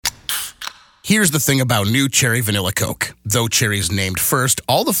Here's the thing about new Cherry Vanilla Coke. Though cherry's named first,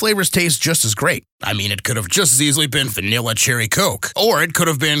 all the flavors taste just as great. I mean, it could have just as easily been Vanilla Cherry Coke, or it could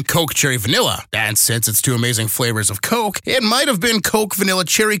have been Coke Cherry Vanilla. And since it's two amazing flavors of Coke, it might have been Coke Vanilla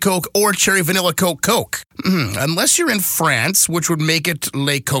Cherry Coke or Cherry Vanilla Coke Coke. Unless you're in France, which would make it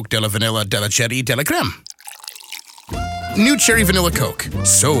Le Coke de la Vanilla de la Cherry de la Creme. New Cherry Vanilla Coke,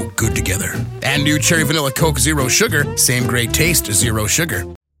 so good together. And new Cherry Vanilla Coke Zero Sugar, same great taste, zero sugar.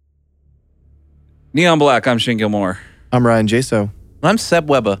 Neon Black, I'm Shane Gilmore. I'm Ryan Jaso. I'm Seb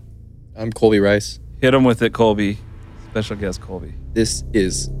Weber. I'm Colby Rice. Hit him with it, Colby. Special guest, Colby. This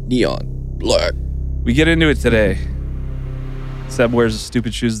is Neon Black. We get into it today. Seb wears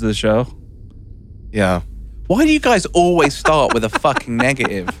stupid shoes to the show. Yeah. Why do you guys always start with a fucking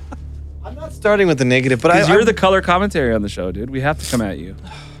negative? I'm not starting with the negative, but Because you're the color commentary on the show, dude. We have to come at you.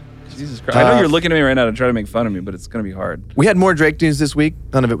 Jesus Christ. I know you're looking at me right now to try to make fun of me, but it's going to be hard. We had more Drake news this week.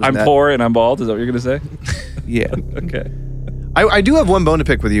 None of it was I'm poor and I'm bald. Is that what you're going to say? Yeah. Okay. I do have one bone to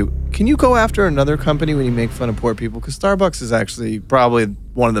pick with you. Can you go after another company when you make fun of poor people? Because Starbucks is actually probably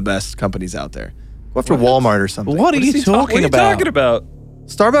one of the best companies out there. Go after Walmart or something. What are you talking about?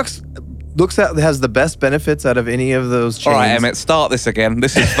 Starbucks has the best benefits out of any of those chains. All right, Emmett, start this again.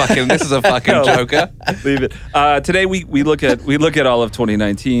 This is a fucking No. joker. Leave it. Today we look at all of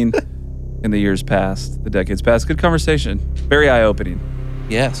 2019 in the years past, the decades past. Good conversation. Very eye-opening.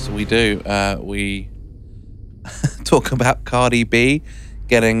 Yes, we do. We talk about Cardi B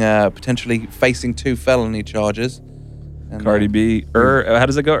getting potentially facing 2 felony charges. And, Cardi B. How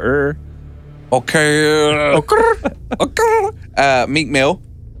does it go? Okay. Meek Mill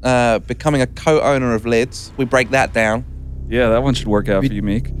becoming a co-owner of Lids. We break that down. Yeah, that one should work out for you,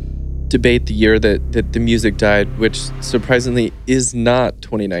 Meek. Debate the year that the music died, which surprisingly is not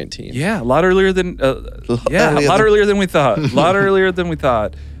 2019. Yeah, a lot earlier than earlier than we thought. A lot earlier than we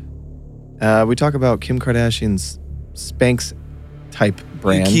thought. We talk about Kim Kardashian's Spanx type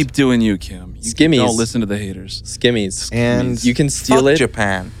brand. You keep doing you, Kim. You Skimmies. Don't listen to the haters. Skimmies. And you can steal Fuck it.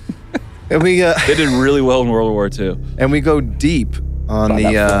 Japan. And we They did really well in World War II. and we go deep on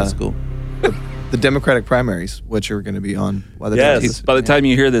School. the Democratic primaries, which are going to be on. By the time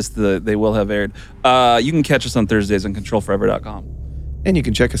you hear this, they will have aired. You can catch us on Thursdays on ControlForever.com. And you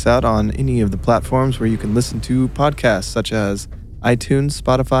can check us out on any of the platforms where you can listen to podcasts, such as iTunes,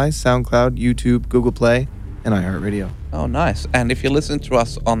 Spotify, SoundCloud, YouTube, Google Play, and iHeartRadio. Oh, nice. And if you're listening to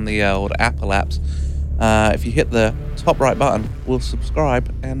us on the old Apple apps, if you hit the top right button, we'll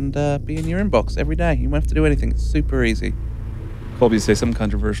subscribe and be in your inbox every day. You won't have to do anything. It's super easy. Colby, say something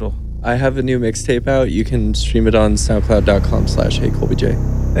controversial. I have a new mixtape out. You can stream it on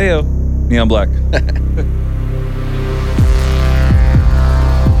soundcloud.com/HeyColbyJ. Heyo. Neon Black.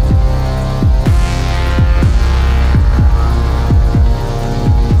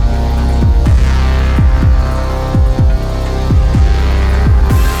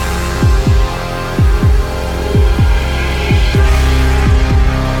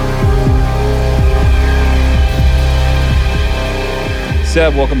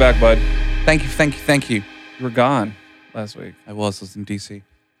 Seb, welcome back, bud. Thank you. You were gone last week. I was in DC.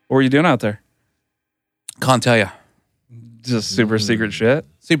 What were you doing out there? Can't tell you. Just super secret shit?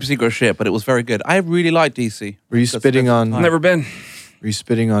 Super secret shit, but it was very good. I really like DC. Were you spitting on? Never been. Were you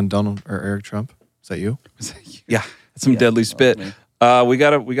spitting on Donald or Eric Trump? Is that you? Yeah. That's some deadly spit. We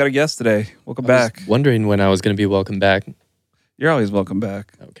got a guest today. Welcome back. Wondering when I was going to be welcome back. You're always welcome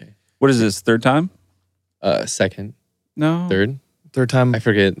back. Okay. What is this, third time? Second. No. Third time? I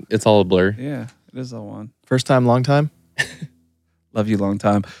forget. It's all a blur. Yeah, it is all one. First time, long time? Love you long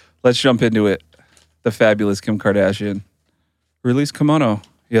time. Let's jump into it. The fabulous Kim Kardashian released kimono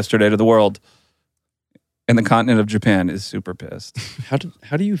yesterday to the world. And the continent of Japan is super pissed. How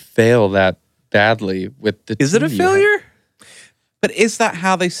do you fail that badly with the Is it a team you have? failure? But is that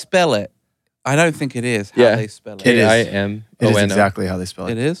how they spell it? I don't think it is how they spell it. It is. K-I-M-O-N-O. It is exactly how they spell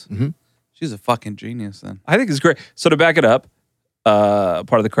it. It is? Mm-hmm. She's a fucking genius then. I think it's great. So to back it up,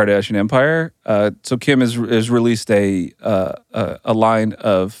 part of the Kardashian empire. So Kim has released a line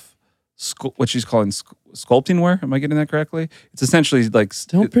of what she's calling sculpting wear. Am I getting that correctly? It's essentially like...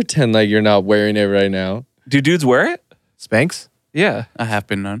 Don't pretend like you're not wearing it right now. Do dudes wear it? Spanx? Yeah. I have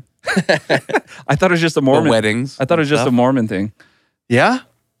been known. I thought it was just a Mormon... For weddings. I thought it was just a Mormon thing. Yeah?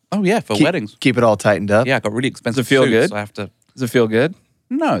 Oh yeah, for weddings. Keep it all tightened up? Yeah, I got really expensive Does it feel suits, good? So I have to... Does it feel good?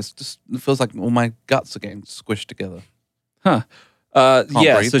 No, it feels like all my guts are getting squished together. Huh.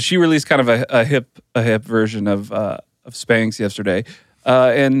 breathe. So she released kind of a hip version of Spanx yesterday,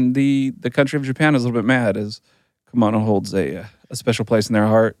 and the country of Japan is a little bit mad as kimono holds a special place in their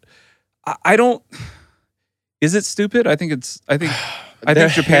heart. I don't. Is it stupid? I think I There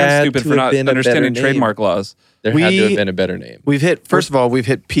think Japan's had stupid to for have not been a understanding better name. trademark laws. There had to have been a better name. First of all, we've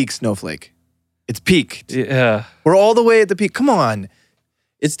hit peak snowflake. It's peaked. Yeah. We're all the way at the peak. Come on.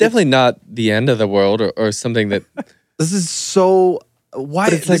 It's definitely not the end of the world or something that. This is so. Why?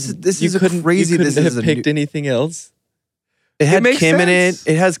 But it's like This is couldn't- crazy. You couldn't This is have picked anything else. It had makes Kim in it. sense.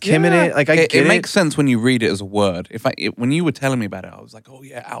 It has Kim in Yeah. it. Like I get It makes sense when you read it as a word. When you were telling me about it, I was like, oh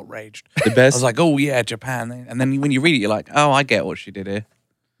yeah, outraged. The I best was like, oh yeah, Japan. And then when you read it, you're like, oh, I get what she did here.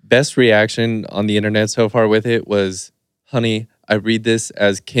 best reaction on the internet so far with it was, "Honey, I read this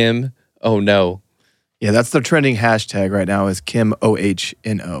as Kim. Oh no." Yeah, that's the trending hashtag right now is Kim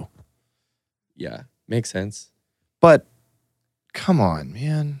OHNO. Yeah, makes sense. But come on,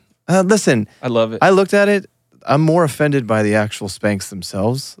 man. Listen, I love it. I looked at it. I'm more offended by the actual Spanx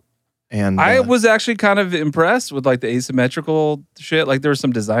themselves. And I was actually kind of impressed with like the asymmetrical shit. Like there was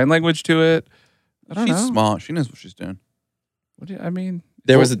some design language to it. I don't She's know. smart. She knows what she's doing. What do you, I mean,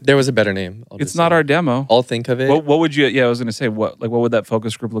 There was a better name. I'll it's just not say. our demo. I'll think of it. What would you? Yeah, I was gonna say what would that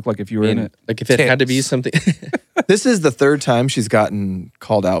focus group look like if you were in it? Like if it had to be Tits. something. This is the third time she's gotten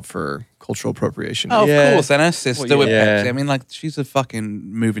called out for cultural appropriation. Oh, Yeah. of course. And her sister Well, with yeah. Pepsi. I mean, like, she's a fucking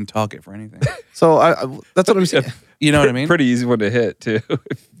moving target for anything. So that's what I'm saying. You know what I mean? Pretty easy one to hit too.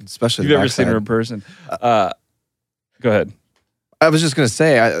 If Especially you've the ever seen her in backside. person. Go ahead. I was just gonna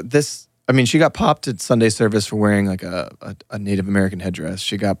say I mean, she got popped at Sunday service for wearing like a Native American headdress.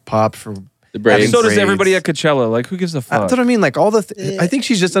 She got popped for. The braids. So does braids. everybody at Coachella. Like, who gives a fuck? That's what I mean. Like all the. I think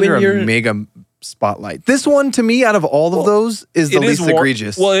she's just When under a you're- mega spotlight. This one, to me, out of all of those, is the It least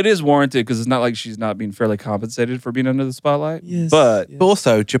egregious. Well, it is warranted because it's not like she's not being fairly compensated for being under the spotlight. Yes, But yes. But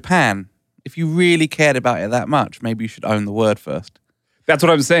also, Japan, if you really cared about it that much, maybe you should own the word first. that's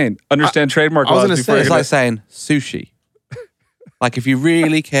what I'm saying. Understand trademark I was laws gonna before say, you It's get like saying sushi. Like, if you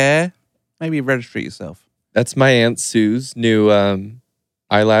really care, maybe register it yourself. That's my Aunt Sue's new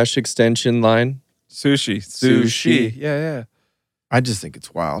eyelash extension line. sushi. Sushi. Yeah. I just think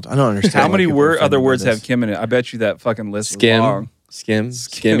it's wild. I don't understand. How why many people are offended other by words this. have Kim in it? I bet you that fucking list is Skim. long.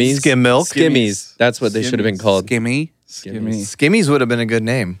 Skimmies. Skim milk? Skimmies. That's what they should have been called. Skimmy. Skimmy. Skimmies would have been a good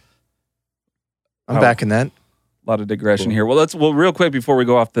name. I'm Oh. backing that. A lot of digression Cool. here. Well, real quick before we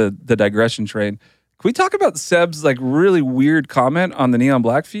go off the digression train, can we talk about Seb's like really weird comment on the Neon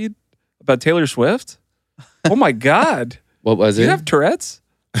Black feed about Taylor Swift? Oh my God. What was Do it? you have Tourette's?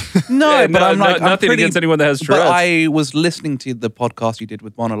 No, Yeah, but I'm like, I'm nothing pretty, against anyone that has But Tourette's. I was listening to the podcast you did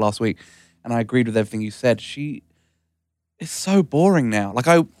with Mona last week, and I agreed with everything you said. She is so boring now. Like,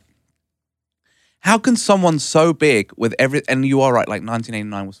 how can someone so big with and you are right, like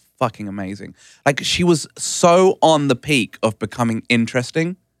 1989 was fucking amazing. Like, she was so on the peak of becoming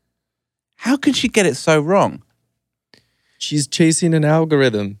interesting. How can she get it so wrong? She's chasing an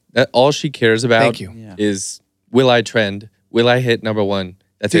algorithm. That all she cares about Thank you. Yeah. is, will I trend? Will I hit number one?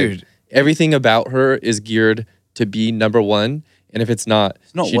 That's Dude. it. Everything about her is geared to be number one. And if it's not,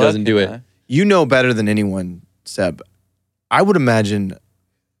 It's not she doesn't do working, it. though. You know better than anyone, Seb. I would imagine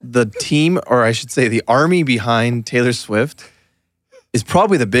the team, or I should say the army behind Taylor Swift, is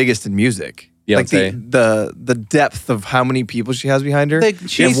probably the biggest in music. Like the depth of how many people she has behind her.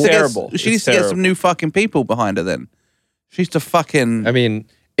 She needs to terrible. get, she It's needs to get some terrible. new fucking people behind her then. She needs to fucking... I mean,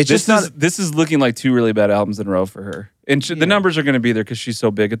 It's This just not. is this is looking like two really bad albums in a row for her, and the numbers are going to be there because she's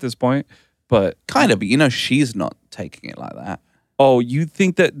so big at this point. But Kind of, but you know she's not taking it like that. oh, you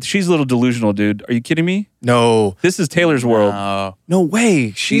think that she's a little delusional, dude? Are you kidding me? No, This is Taylor's world. No. no way.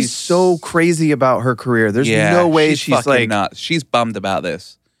 She's She's- so crazy about her career. There's Yeah, no way she's fucking like. nuts. She's bummed about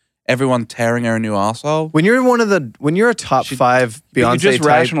this. Everyone tearing her a new arsehole. When you're when you're a top five You Beyonce could just type,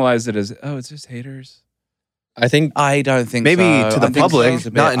 rationalize it as, oh, it's just haters. I think I don't think Maybe so. to the I think public, she's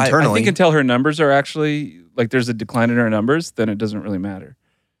a bit- not I- internal. I think until her numbers are actually like there's a decline in her numbers, then it doesn't really matter.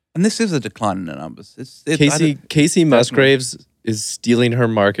 and this is a decline in the numbers. Casey Musgraves is stealing her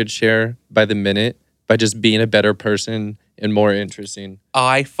market share by the minute by just being a better person and more interesting.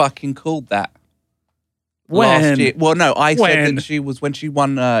 I fucking called that. When? Last year. Well, no, I said When? that she was, when she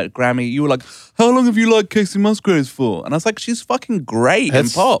won Grammy, you were like, how long have you liked Casey Musgraves for? And I was like, she's fucking great in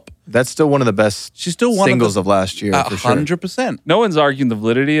That's pop. that's still one of the best She's still one singles of of last year for sure. 100%. No one's arguing the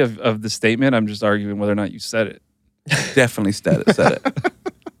validity of the statement. I'm just arguing whether or not you said it. Definitely said it.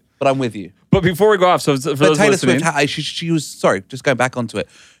 But I'm with you. But before we go off, so for But those Taylor listening, Swift, she was, sorry, just going back onto it.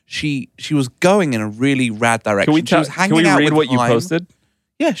 She was going in a really rad direction. can we She was can we hanging out read with what you Haim. posted?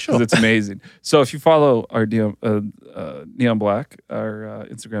 Yeah, sure. Because it's amazing. So if you follow our Neon Black, our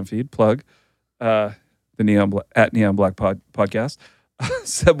Instagram feed, plug the Neon Black podcast.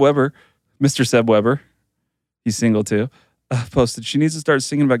 Seb Weber, Mr. Seb Weber, he's single too. Posted she needs to start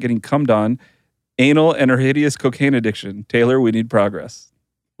singing about getting cummed on Anal and her hideous cocaine addiction. Taylor, we need progress.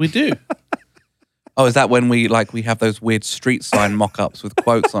 We do. Oh, is that when we have those weird street sign mock-ups with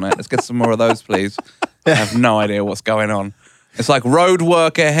quotes on it? Let's get some more of those, please. I have no idea what's going on. It's like road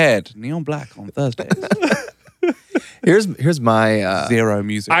work ahead. Neon black on Thursdays. Here's my Zero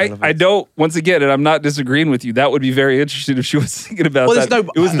music. I don't, once again, and I'm not disagreeing with you, that would be very interesting if she was thinking about Well, that. there's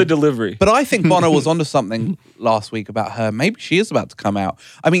no- It was the delivery. But I think Bono was onto something last week about her. Maybe she is about to come out.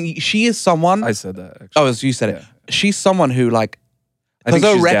 I mean, she is someone. I said that, actually. Oh, as you said it. She's someone who I because think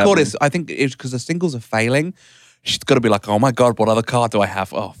her she's record dabbling. is. I think it's because the singles are failing. She's got to be like, oh my god, what other card do I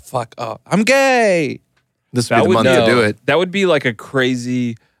have? Oh fuck, I'm gay. this would be the month to do it. That would be like a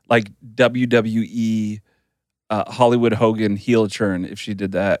crazy, like WWE Hollywood Hogan heel turn if she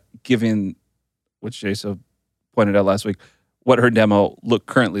did that, given, which Jason pointed out last week, what her demo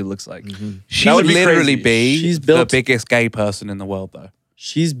currently looks like. She That would would be literally crazy. be She's the built- biggest gay person in the world, though.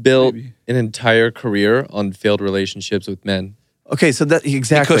 She's built Maybe. an entire career on failed relationships with men. Okay, so that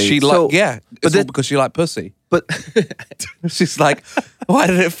exactly Because she so, it's all because she liked pussy. But She's like, why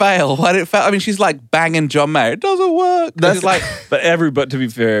did it fail? Why did it fail? I mean, she's like banging John Mayer. It doesn't work. That's- It's like, But to be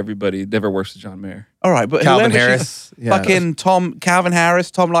fair, everybody never works with John Mayer. all right, but Calvin whoever Harris, she's fucking Calvin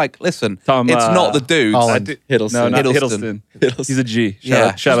Harris, listen, Tom, it's not the dudes. Holland. Hiddleston. No, not Hiddleston. Hiddleston. He's a G. Yeah,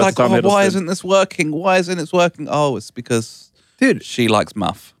 Shout she's out like, to Tom oh, why Hiddleston. isn't this working? Why isn't it working? Oh, it's because dude, she likes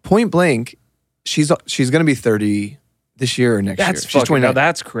Muff. point blank, she's gonna be 30 this year or next year. That's She's fucking, 29. now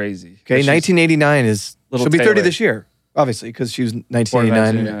that's crazy. Okay, She's 1989 is Little she'll be 30 Taylor. this year, obviously, because she was born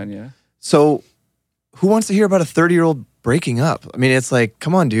 1989. 1989, yeah. So, who wants to hear about a 30-year-old breaking up? I mean, it's like,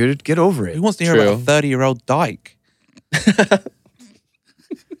 come on, dude, get over it. Who wants to hear True. about a 30-year-old dyke?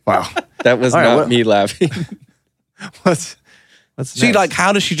 Wow, That was All right, not what- me laughing. what's She next?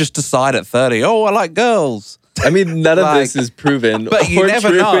 how does she just decide at 30? Oh, I like girls. I mean, none of Like- this is proven But you or never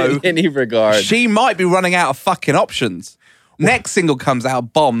true know. in any regard. She might be running out of fucking options. Next single comes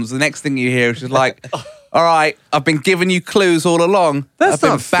out, bombs. The next thing you hear is she's like, all right, I've been giving you clues all along. That's I've been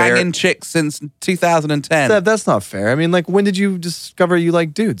not fair. banging chicks since 2010. Seb, that's not fair. I mean, like, when did you discover you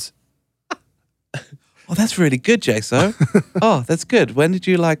like dudes? Oh, that's really good, Jaso. Oh, that's good. When did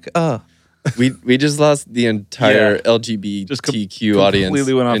you we just lost the entire Yeah. LGBTQ audience.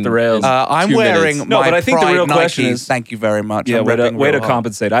 completely went off in- the rails. in I'm 2 wearing minutes. No, my but I think the Pride real Nikes. question is- Thank you very much. Yeah, I'm way repping to real hard.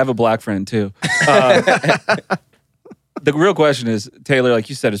 compensate. I have a black friend too. The real question is, Taylor, like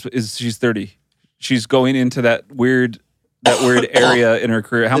you said, is she's 30. She's going into that weird area in her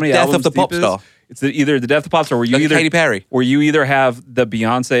career. How The many death albums of the deep pop is? star. It's either the death of the pop star, where you Like either Katy Perry. where you either have the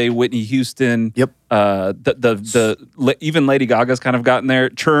Beyonce, Whitney Houston, Yep. Even Lady Gaga's kind of gotten there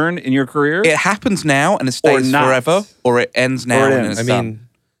churn in your career. It happens now and it stays not. forever, or it ends now Or it and ends. it's I done. mean,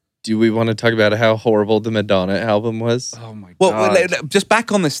 do we want to talk about how horrible the Madonna album was? oh my Well, god! just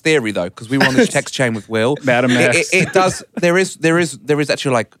back on this theory though, because we were on this text chain with Will. Madam X. It does. There is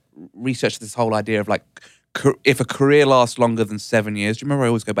actually like research to this whole idea of like if a career lasts longer than 7 years. Do you remember I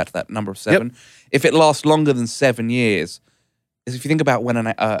always go back to that number of 7? If it lasts longer than 7 years, is if you think about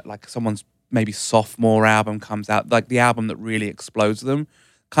when like someone's maybe sophomore album comes out, like the album that really explodes them,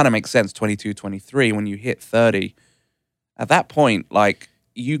 kind of makes sense. 22, 23. When you hit 30, at that point, like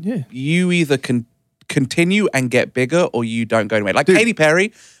you either can continue and get bigger or you don't go anywhere. Like Katy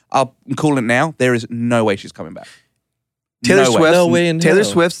Perry, I'm calling it now. There is no way she's coming back. Taylor No way. Swift. No way in Taylor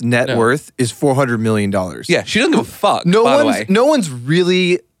hell. Swift's net No. worth is $400 million. Yeah, she doesn't give a fuck. No by the way. one's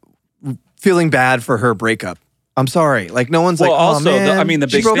really feeling bad for her breakup. I'm sorry. Like, no one's Well, like, also, oh, man, I mean, the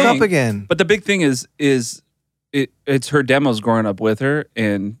she big broke thing, up again. But the big thing is it's her demos growing up with her,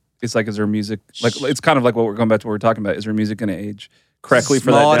 and it's like, is her music like? It's kind of like what we're going back to what we're talking about. Is her music going to age correctly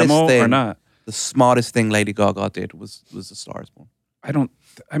for that Smartest demo or thing. not? The smartest thing Lady Gaga did was A Star Is Born.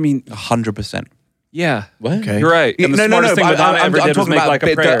 I mean, 100%. yeah. What? Okay. You're right. And the smartest thing Madonna ever did was make like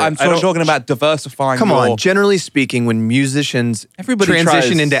a prayer. I'm I don't- talking about diversifying. Come your, on. Generally speaking, when musicians Everybody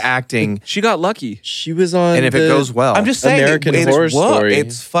transition tries. into acting, She got lucky. She was on and if it goes well, I'm just saying, American it's Horror worked. Story.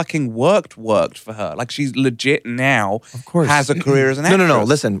 It's fucking worked for her. Like she's legit now. Of course. has a career as an actress. No.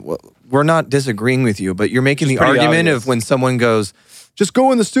 Listen, we're not disagreeing with you, but you're making It's the pretty argument obvious. of when someone goes, just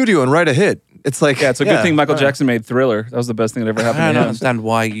go in the studio and write a hit. It's like, Yeah, it's a good thing Michael Jackson made Thriller. That was the best thing that ever I happened don't to him. understand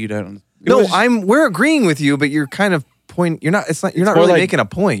why you don't. No, we're agreeing with you, but you're kind of you're not more really like- making a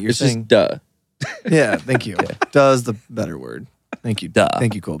point. You're It's saying, just duh. yeah, thank you. Does the better word. Thank you. Duh.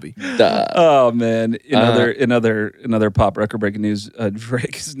 Thank you, Colby. Duh. Oh man! Another pop record breaking news.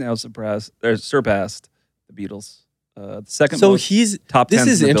 Drake is now surpassed the Beatles. The second So most he's top this 10s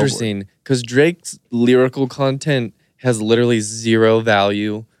is in the Billboard. interesting because Drake's lyrical content has literally zero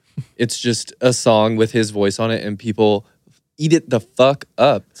value. It's just a song with his voice on it, and people eat it the fuck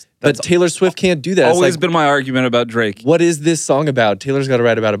up. But Taylor Swift can't do that. It's Always like, been my argument about Drake. what is this song about? Taylor's got to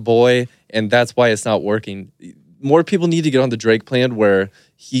write about a boy, and that's why it's not working. More people need to get on the Drake plan where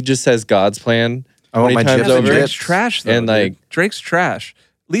he just says God's plan I want 20 my times chips and over. Drake's trash though. And, like- dude. Drake's trash.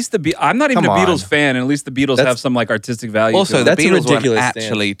 At least I'm not even Come a Beatles on. fan, and at least the Beatles That's- have some like artistic value. Also, to the them. That's a Beatles weren't ridiculous stance.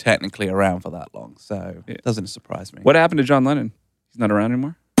 actually technically around for that long, so it doesn't surprise me. What happened to John Lennon? He's not around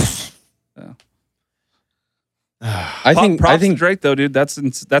anymore. I think props to Drake though, dude. That's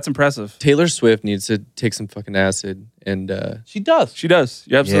impressive. Taylor Swift needs to take some fucking acid. And She does. She does.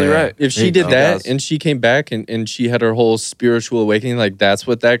 You're absolutely Yeah. right. if she She did that does. and she came back and she had her whole spiritual awakening, like that's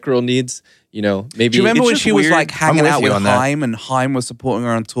what that girl needs, you know, maybe. Do you remember It's when just she was weird. like hanging with out you with on that. Haim and Haim was supporting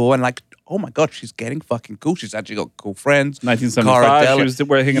her on tour and like, oh my God, she's getting fucking cool. She's actually got cool friends. 1975. Cara She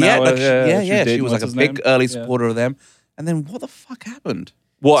was hanging yeah, out like, with. She dating, was like a what's his big name? early Yeah. supporter of them. And then what the fuck happened?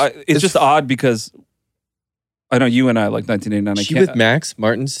 Well, it's just odd because I know you and I like 1989. Is she with Max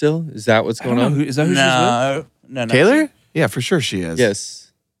Martin still? Is that what's I don't going know. on? Is that who she's with? No. Taylor? Yeah, for sure she is.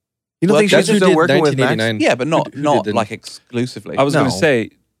 Yes. You don't Well, think That's she's who still did working with Max? 1989. Yeah, but not Who not did like exclusively. I was going No. to say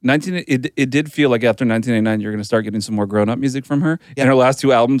it did feel like after 1989 you're going to start getting some more grown-up music from her. Yeah. And her last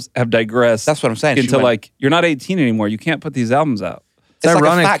two albums have digressed That's what I'm saying. She into went- like you're not 18 anymore. You can't put these albums out. it's like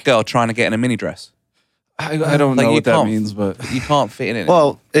ironic. a fat girl trying to get in a mini dress. I don't Like, know you what that can't- means, but You can't fit in it.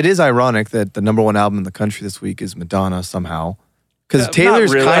 Well, it is ironic that the number one album in the country this week is Madonna somehow. Because Not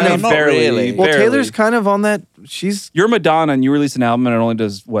Taylor's really. kind I mean, of... not barely, really. Well, barely. Taylor's kind of on that... She's You're Madonna and you release an album and it only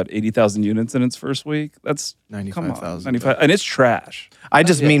does what 80,000 units in its first week. That's come on, 95,000. 95, and it's trash. I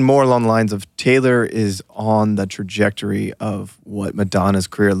just mean more along the lines of Taylor is on the trajectory of what Madonna's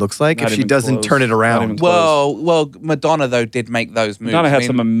career looks like Not if she even doesn't close. turn it Not around. even well, Madonna though did make those moves. Madonna I had mean,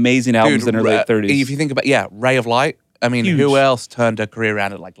 some amazing albums in her late 30s. If you think about Ray of Light. I mean, Huge. who else turned her career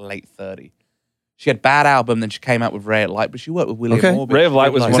around at like late 30? She had Bad Album, then she came out with Ray of Light, but she worked with William Okay. Orbit. Ray of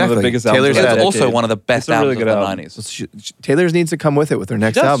Light was one of the Exactly. biggest Taylor's albums of had that It's also decade. one of the best It's a really albums good of the album. 90s. Taylor's needs to come with it with her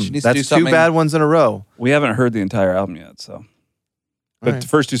next does. album. She needs to do That's two something- bad ones in a row. We haven't heard the entire album yet, so. But All right. the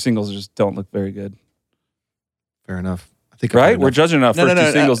first two singles just don't look very good. Fair enough. I think I've Right? heard We're enough. judging off No, first no, two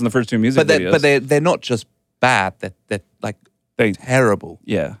no, singles and the first two music videos. But they're not just bad. They're like They- terrible.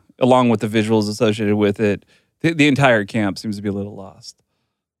 yeah, along with the visuals associated with it. The entire camp seems to be a little lost.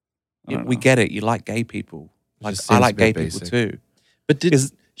 I don't We know. get it. You like gay people. Like just I seems like a gay bit people basic. too. But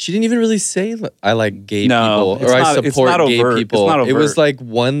she didn't even really say I like gay No, people it's or I not- it's support not gay overt. It's people. not It was overt. like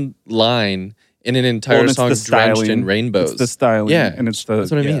one line in an entire Well, and it's song the drenched styling. in rainbows. It's the styling. Yeah, and it's the.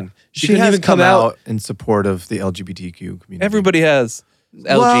 That's what I yeah. mean. She, She couldn't has even come out. in support of the LGBTQ community. Everybody has.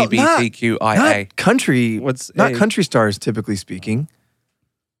 LGBTQIA. Not country. What's not A? country stars, typically speaking.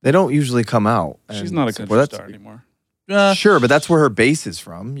 They don't usually come out. She's and not a support- country that's- star anymore. Sure, but that's where her base is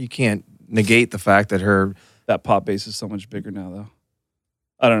from. You can't negate the fact that her... That pop base is so much bigger now, though.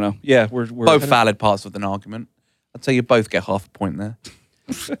 I don't know. Yeah, we're Both valid parts of an argument. I'd say you both get half a point there.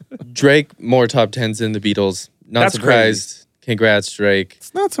 Drake more top tens than the Beatles. Not That's surprised. Congrats, Drake.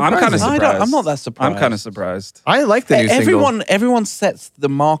 It's not I'm surprising. kind of surprised. I'm not that surprised. I'm kind of surprised I like the new single. Everyone sets the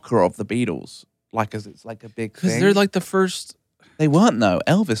marker of the Beatles like as it's like a big because thing. they're like the first. They weren't though.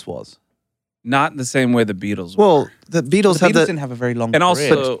 Elvis was. Not in the same way the Beatles were. Well, the Beatles The have Beatles the... didn't have a very long And career.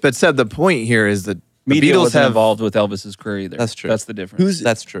 also- But Seb, the point here is that the Media Beatles wasn't have... involved with Elvis's career either. That's true. That's the difference.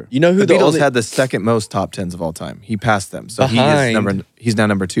 That's true. You know who The the Beatles only had the second most top tens of all time. He passed them. So Behind- he's now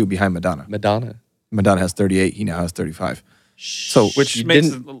number 2 behind Madonna. Madonna. Madonna has 38. He now has 35. So which She makes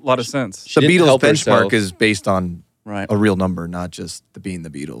didn't- a lot of sense. She the didn't Beatles help benchmark herself. is based on Right. a real number, not just being the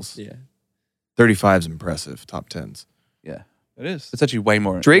Beatles. Yeah. 35 is impressive, top 10s. Yeah. It is. It's actually way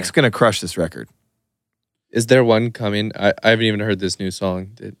more. Drake's going to crush this record. Is there one coming? I haven't even heard this new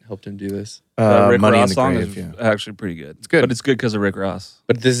song that helped him do this. Rick Money in Ross the song Grave, is yeah. actually pretty good. It's good. but it's good because of Rick Ross.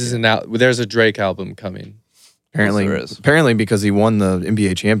 But this isn't out. There's a Drake album coming. Apparently, there is. apparently because he won the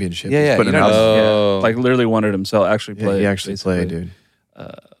NBA championship. Yeah, he's yeah, putting you an know- album. Oh. Like literally wanted himself actually Yeah, play. he actually played, dude.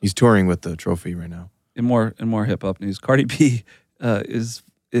 He's touring with the trophy right now. In more hip hop news, Cardi B is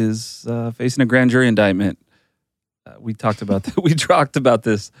facing a grand jury indictment. We talked about that. We talked about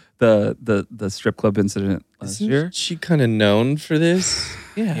this the strip club incident last year. Isn't she kind of known for this?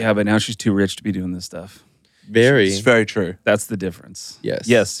 Yeah, but now she's too rich to be doing this stuff. Very. It's very true. That's the difference. Yes.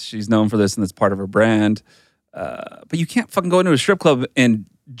 Yes, she's known for this and it's part of her brand. But you can't fucking go into a strip club and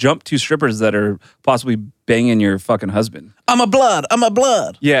jump two strippers that are possibly banging your fucking husband. I'm a blood.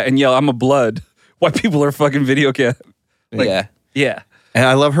 Yeah, and yell, I'm a blood. While people are fucking video cam. Yeah. Yeah. And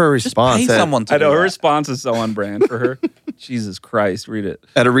I love her Just response. pay someone to I know do her that. response is so on brand for her. Jesus Christ, read it.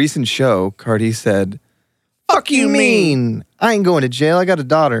 At a recent show, Cardi said, "Fuck you mean? I ain't going to jail. I got a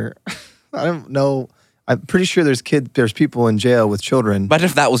daughter. I don't know. I'm pretty sure there's people in jail with children. But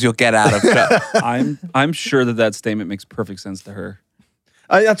if that was your get out of jail. I'm sure that statement makes perfect sense to her.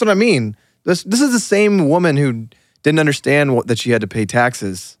 That's what I mean. This is the same woman who didn't understand that she had to pay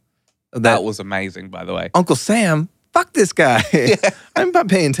taxes. That was amazing, by the way. Uncle Sam, fuck this guy. I'm not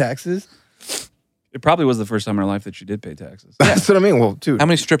paying taxes. It probably was the first time in her life that she did pay taxes. That's what I mean. Well, dude. How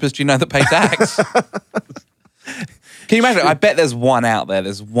many strippers do you know that pay tax? Can you imagine? I bet there's one out there.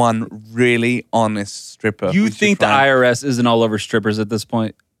 There's one really honest stripper. You think the IRS isn't all over strippers at this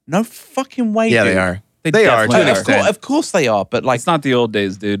point? No fucking way, Yeah, dude. they are. They are to an definitely are. extent. Of course they are, but like, It's not the old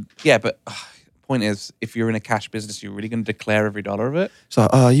days, dude. yeah, but point is, if you're in a cash business, you're really going to declare every dollar of it?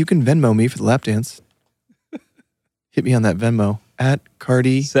 So you can Venmo me for the lap dance. Hit me on that Venmo at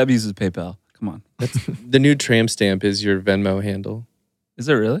Cardi. Seb uses PayPal. Come on. The new tramp stamp is your Venmo handle. Is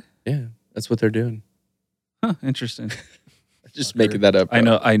it really? Yeah, that's what they're doing. Huh, interesting. Just making that up. I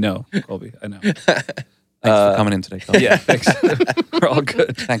know, Colby. I know. Thanks for coming in today, Carl. Yeah, thanks. We're all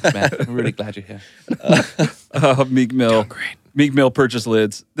good. Thanks, man. I'm really glad you're here. Meek Mill. Meek Mill purchased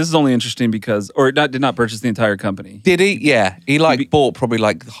lids. This is only interesting because, did not purchase the entire company. Did he? Yeah. He bought probably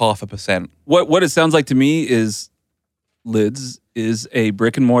like 0.5%. What it sounds like to me is lids is a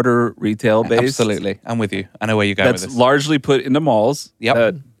brick and mortar retail based. Absolutely. I'm with you. I know where you're going with That's this. largely put into malls.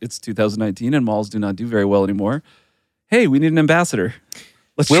 Yep. It's 2019 and malls do not do very well anymore. Hey, we need an ambassador.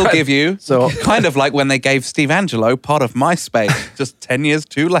 We'll give you, So- kind of like when they gave Steve Angelo part of MySpace, just 10 years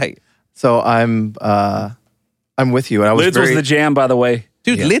too late. So I'm with you. And I was Lids was the jam, by the way.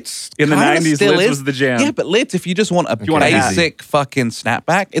 Dude, Lids In the kinda 90s, still Lids is. was the jam. Yeah, but Lids, if you just want a want a hat. basic fucking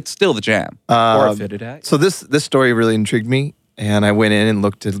snapback, it's still the jam. Or a fitted hat. So this story really intrigued me, and I went in and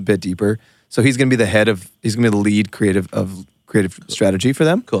looked a bit deeper. So he's going to be he's going to be the lead creative strategy for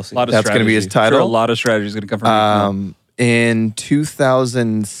them. Of course. A lot of That's gonna be his strategy. title. Sure, a lot of strategy is going to come from Meek Mill. In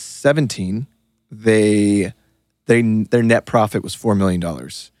 2017, their net profit was $4 million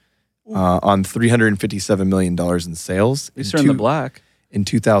on $357 million in sales. At least they're in the black. In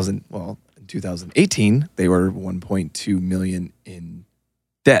 2018, they were $1.2 million in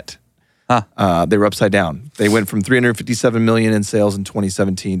debt. Huh. They were upside down. They went from $357 million in sales in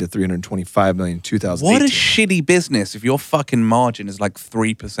 2017 to $325 million in 2018. What a shitty business if your fucking margin is like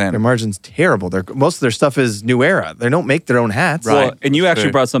 3%. Their margin's terrible. Most of their stuff is New Era. They don't make their own hats. Right. Well, and you That's actually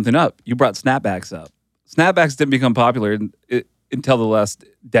true. brought something up. You brought snapbacks up. Snapbacks didn't become popular until the last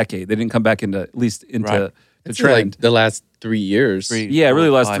decade. They didn't come back into the It's trend. like the last 3 years. Yeah, really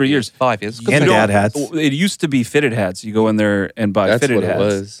the last 5 3 years. 5 years. And dad hats. It used to be fitted hats. You go in there and buy That's fitted what hats. it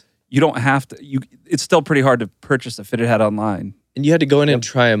was. You don't have to. It's still pretty hard to purchase a fitted hat online. And you had to go in and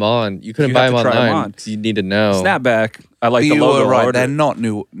try them on. You couldn't You buy have them to try 'em online on. because you need to know. Snapback. I like the You logo. were right. order. They're not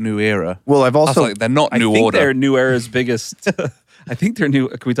new era. Well, I've I was also like, they're not I new think order. they're New Era's biggest. I think they're new.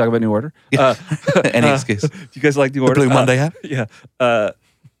 Can we talk about New Order? Any excuse. Do you guys like New Order? Blue Monday hat? Yeah.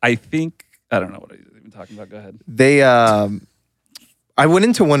 I think I don't know what I was even talking about. Go ahead. they I went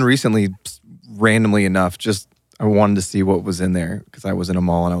into one recently randomly enough. Just I wanted to see what was in there because I was in a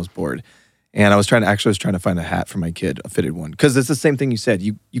mall and I was bored. And I was trying to find a hat for my kid, a fitted one, because it's the same thing you said.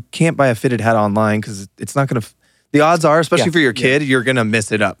 You can't buy a fitted hat online because it's not going to. The odds are, especially Yeah. for your kid, you're going to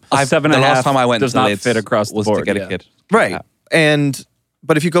miss it up. A 7.5 the last time I went does to not Lids fit across the was board. to get yeah. a kid. Right. Yeah.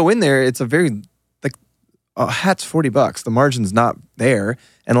 But if you go in there, it's a very like a hat's $40. The margin's not there.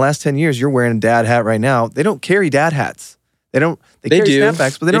 And the last 10 years, you're wearing a dad hat right now. They don't carry dad hats. They carry do.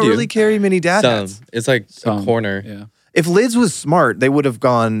 snapbacks, but they don't do. really carry many dad Some. hats. It's like a corner. Yeah. If Lids was smart, they would have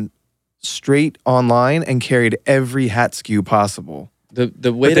gone straight online and carried every hat SKU possible. The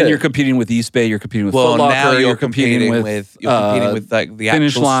way But then to, you're competing with Eastbay. You're competing with Well, Foot Locker. now you're competing with like the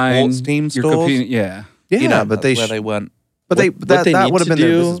Finish actual Line. sports team You're stores. competing, yeah. Yeah, You know, but they where they weren't. but what that they that need would have to been their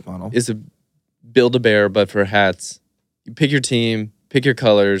do business model. is a Build-A-Bear, but for hats. You pick your team, pick your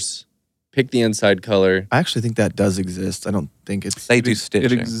colors, pick the inside color. I actually think that does exist. I don't think it's They do It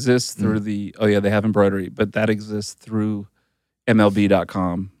stitching. exists through the. Oh yeah, they have embroidery, but that exists through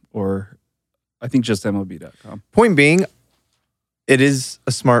MLB.com or I think just MLB.com. Point being, it is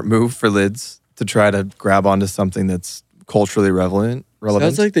a smart move for Lids to try to grab onto something that's culturally relevant.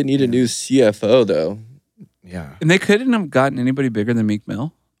 Sounds like they need a new CFO though. Yeah. And they couldn't have gotten anybody bigger than Meek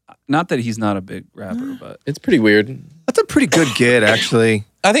Mill. Not that he's not a big rapper, but It's pretty weird. That's a pretty good get, actually.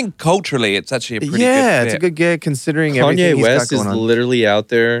 I think culturally, it's actually a pretty Yeah, good it's fit. a good get considering everything Kanye he's West got is going on. literally out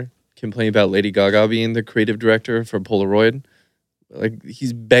there complaining about Lady Gaga being the creative director for Polaroid. Like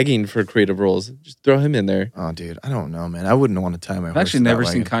he's begging for creative roles. Just throw him in there. Oh, dude, I don't know, man. I wouldn't want to tie my I've horse actually to that never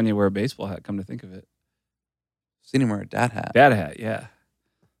seen wagon. Kanye wear a baseball hat, come to think of it. Seen him wear a dad hat. Dad hat, yeah.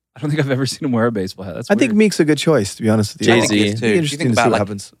 I don't think I've ever seen him wear a baseball hat. That's I think weird. Meek's a good choice, to be honest with you. Jay-Z. It'd be interesting to see what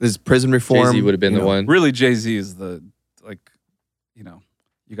happens. There's prison reform. Jay-Z would have been you the know. one. Really, Jay-Z is the, like, you know,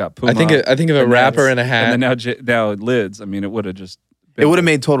 you got Puma. I think of a and rapper Nets, in a hat. And then now Lids. I mean, it would have just been It would have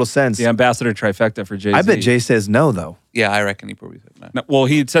made total sense. the ambassador trifecta for Jay-Z. I bet Jay says no, though. Yeah, I reckon he probably said no. No, well,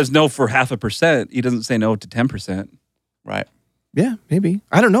 he says no for 0.5%. He doesn't say no to 10%. Right. Yeah, maybe.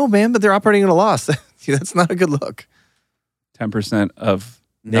 I don't know, man, but they're operating at a loss. That's not a good look. 10% of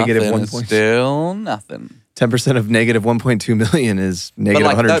Negative Nothing 1 is point. Still nothing. 10% of negative 1.2 million is negative But,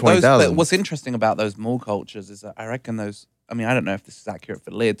 like, 120,000. what's interesting about those mall cultures is that I reckon those, I mean, I don't know if this is accurate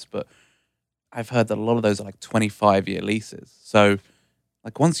for Lids, but I've heard that a lot of those are like 25-year leases. So,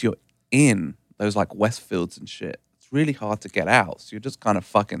 like, once you're in those, like, Westfields and shit, it's really hard to get out. So you're just kind of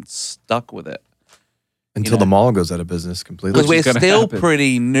fucking stuck with it. Until the mall goes out of business completely. Because we're is gonna still happen.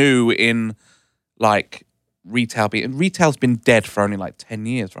 pretty new in, like, retail. Retail's been dead for only, like, 10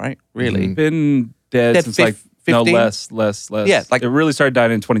 years, right? Really? Mhm. been dead since like 15? less. Yeah, like- it really started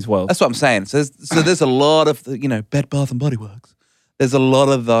dying in 2012. That's what I'm saying. So there's a lot of, Bed Bath and Body Works. There's a lot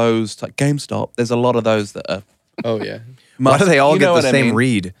of those, like GameStop. There's a lot of those that are. Oh yeah. Why do they all get the what I same mean?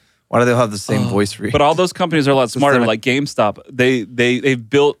 read? Why do they all have the same voice read? But all those companies are a lot smarter. Systemic. Like GameStop, they've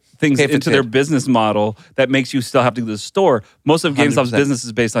built things Pay for into their tip. business model that makes you still have to go to the store. Most of GameStop's 100%. business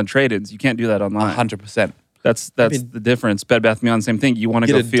is based on trade-ins. You can't do that online. 100%. That's the difference. Bed Bath & Beyond, same thing. You want to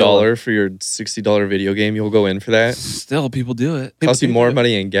Get go a feel dollar for your $60 video game. You'll go in for that. Still, people do it. Costs you People more do it.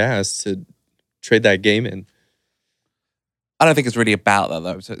 money in gas to trade that game in. I don't think it's really about that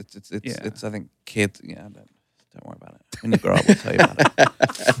though. So it's Yeah. I think kids. Yeah, don't worry about it. When you grow up, we'll tell you about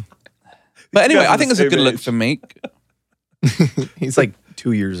it. But anyway, guys are I think the it's a good same look age. for Meek. He's like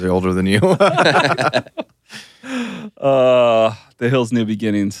 2 years older than you. The Hills' New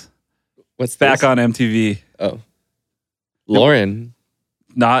Beginnings. What's Back this? on MTV. Oh, Lauren.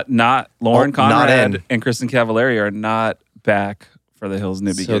 Not Lauren Oh, not Conrad in. and Kristen Cavallari are not back for The Hills'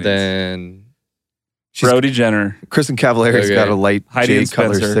 New So Beginnings. then, Brody Jenner. Kristen Cavallari's Okay. got a light Heidi and jade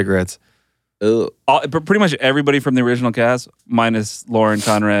color Spencer. cigarettes. But pretty much everybody from the original cast, minus Lauren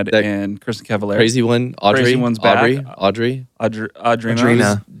Conrad That and Kristen Cavallari. crazy one, Audrey. Crazy one's back. Audrey. Audrina.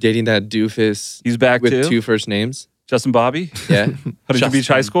 Adrina. Dating that doofus He's back with too. 2 first names. Justin Bobby. Yeah. Huntington Beach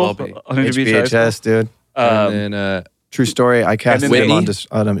Justin High School. Bobby. Huntington Beach High School. HBHS, dude. And then True story. I cast And then him on, Whitney.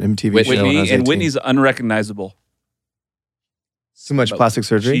 on an MTV show when I Whitney, was and 18. Whitney's unrecognizable. Too much plastic She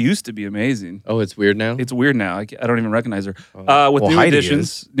surgery. used to be amazing. oh, it's weird now. It's weird now. I don't even recognize her. Oh. With Well, new Heidi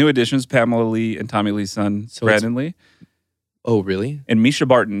additions, Pamela Lee and Tommy Lee's son, So Brandon Lee, Oh, really? and Misha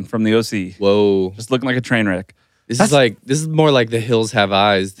Barton from the OC. Whoa. Just looking like a train wreck. This is more like The Hills Have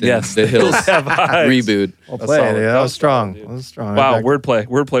Eyes than Yes, The Hills Have Eyes. reboot. Well That's played. solid. Yeah, That that was was strong. solid, dude. That was strong. Wow, I back-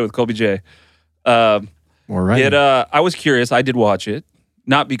 wordplay with Kobe J. More right. I was curious. I did watch it,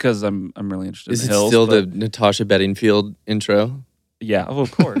 not because I'm really interested Is in it the Hills. still the but- Natasha Bedingfield intro? Yeah,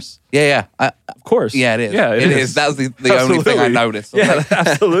 of course, Yeah. of course. Yeah, it is. Yeah, it is. That was the only thing I Absolutely. noticed. I was Yeah, like,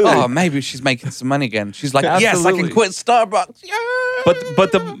 absolutely. oh, maybe she's making some money again. She's like, yes, I Absolutely. can quit Starbucks. Yeah.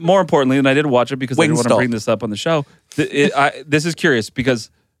 But the more importantly, and I did watch it because I didn't want to Wingstop. bring this up on the show. This is curious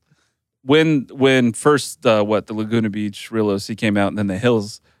because when first the Laguna Beach Real OC came out and then the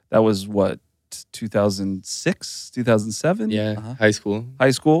Hills, that was 2006, 2007. Yeah, Uh-huh. high school.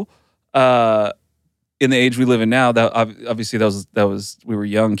 High school. In the age we live in now, that obviously that was we were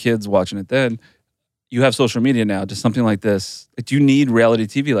young kids watching it then. You have social media now, just something like this. Do you need reality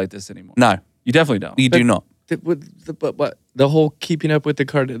TV like this anymore? No, You definitely don't. you do not. But the whole keeping up with the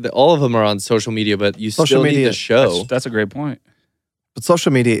card, all of them are on social media, but you Social still need media- the show That's a great point. But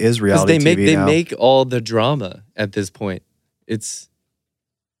social media is because reality TV now. make all the drama at this point. It's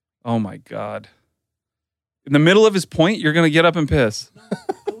Oh my God. In the middle of his point, you're gonna get up and piss.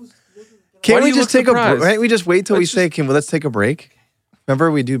 Can't Why do we you just look take a break? surprised? Right? We just wait till we Let's say, let's take a break.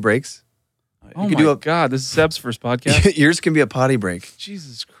 Remember we do breaks? Oh could my do a- God, this is Seb's first podcast. Yours can be a potty break.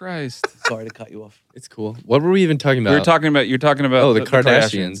 Jesus Christ. Sorry to cut you off. it's cool. What were we even talking about? You're talking about Oh, the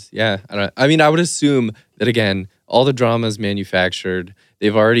Kardashians. Yeah. I mean, I would assume that, again, all the drama is manufactured.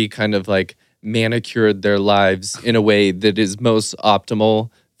 They've already kind of like manicured their lives in a way that is most optimal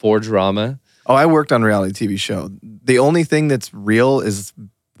for drama. Oh, I worked on a reality TV show. The only thing that's real is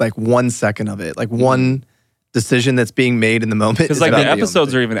like 1 second of it, like one decision that's being made in the moment. Because is like about the the only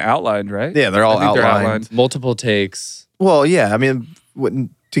episodes thing. are even outlined, right? Yeah, they're all I think they're outlined. Multiple takes. Well, yeah. I mean,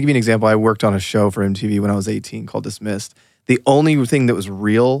 to give you an example, I worked on a show for MTV when I was 18 called Dismissed. The only thing that was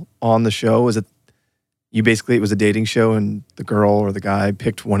real on the show was that it was a dating show and the girl or the guy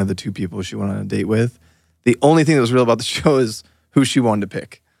picked one of the two people she went on a date with. The only thing that was real about the show is who she wanted to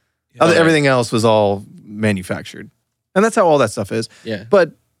pick. Everything else was all manufactured. And that's how all that stuff is. Yeah.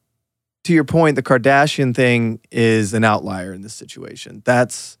 But to your point, the Kardashian thing is an outlier in this situation.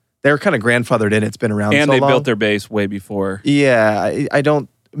 They're kind of grandfathered in. It's been around and so long. they built their base way before. Yeah, I don't.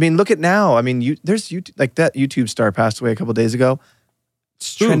 I mean, look at now. I mean, there's YouTube, like that YouTube star passed away a couple days ago.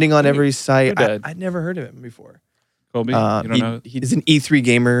 It's trending on every site. I'd never heard of him before. Kobe, you don't know? He's an E3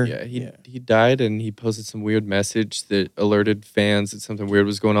 gamer. Yeah, he died and he posted some weird message that alerted fans that something weird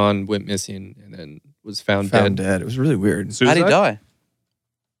was going on, went missing, and then was found dead. It was really weird. How did he die?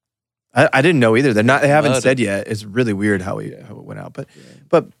 I didn't know either. They haven't Murdered. said yet. It's really weird how it went out.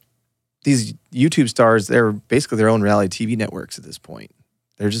 But these YouTube stars, they're basically their own reality TV networks at this point.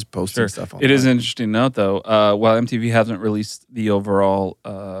 They're just posting stuff on. It is an interesting note, though. While MTV hasn't released the overall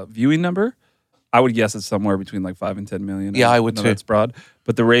viewing number, I would guess it's somewhere between like 5 and 10 million. Yeah, I would know too. That's broad,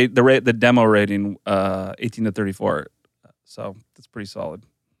 but the demo rating, 18 to 34. So that's pretty solid.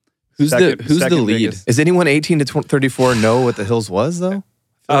 Who's the lead? biggest. Is anyone 18 to 34 know what The Hills was though?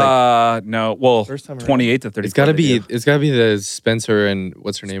 No. Well, First time around. 28 to 34. It's gotta be the Spencer and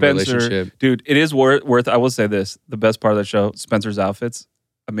what's her name relationship. Dude, it is worth. I will say this: the best part of the show, Spencer's outfits,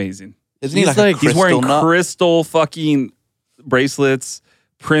 amazing. Isn't he like He's wearing nut? crystal fucking bracelets,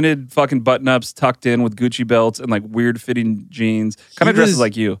 printed fucking button ups, tucked in with Gucci belts and like weird fitting jeans. Kind of dresses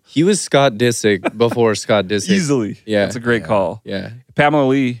like you. He was Scott Disick before Scott Disick. Easily. Yeah. That's a great call. Yeah. Pamela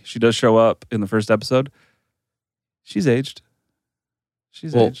Lee, she does show up in the first episode. She's aged.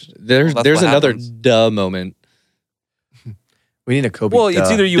 She's aged. There's Well, that's there's what another happens. duh moment. We need a Kobe. Well,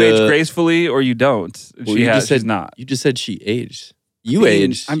 it's either you age Duh. gracefully or you don't. Well, she's not. You just said she aged. You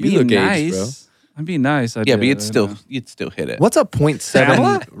aged. I'm you being look nice. aged, bro. I'm being nice. Yeah, but you'd still hit it. What's a 0.7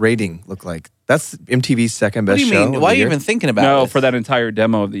 Pamela? rating look like? That's MTV's second What best do you show. mean? of Why the are you year. even thinking about No, this? for that entire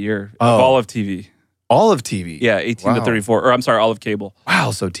demo of the year. Oh. Of all of TV. All of TV. Yeah, 18 to Wow. 34. Or I'm sorry, all of cable.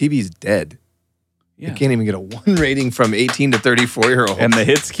 Wow, so TV's dead. Yeah. You can't even get a 1 rating from 18 to 34-year-olds. And the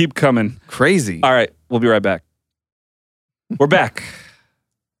hits keep coming. Crazy. All right, we'll be right back. We're back.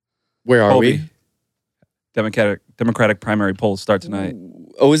 Where are Colby. we? Democratic primary polls start tonight.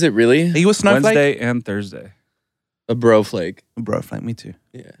 Oh, is it really? Are you a snowflake? Wednesday and Thursday. A bro flake. Bro, flake, me too.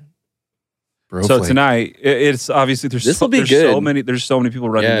 Yeah. Bro So flake. tonight, it's obviously This'll be there's good. so many people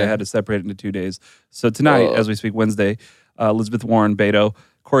running. Yeah. They had to separate it into 2 days. So tonight, as we speak, Wednesday, Elizabeth Warren, Beto,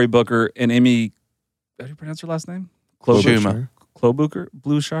 Cory Booker, and Amy. How do you pronounce her last name? Schumer. Klobuchar,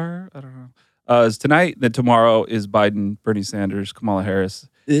 Blueshire. I don't know. Is tonight. Then tomorrow is Biden, Bernie Sanders, Kamala Harris.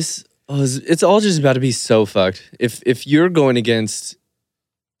 It's all just about to be so fucked. If you're going against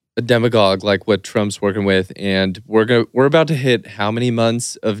a demagogue like what Trump's working with, and we're about to hit how many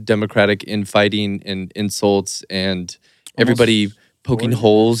months of Democratic infighting and insults and everybody poking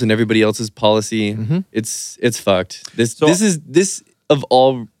holes in everybody else's policy. Mm-hmm. It's fucked. This of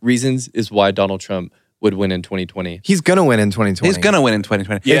all reasons is why Donald Trump would win in 2020. He's going to win in 2020. He's going to win in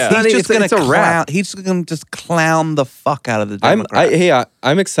 2020. Yeah. It's a wrap. He's going to just clown the fuck out of the Democrats.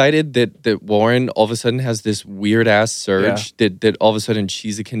 I'm excited that Warren all of a sudden has this weird ass surge that all of a sudden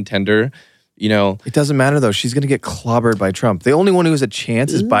she's a contender. You know, It doesn't matter, though. She's going to get clobbered by Trump. The only one who has a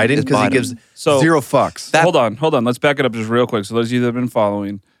chance is Biden because he gives zero fucks. Hold on. Let's back it up just real quick. So those of you that have been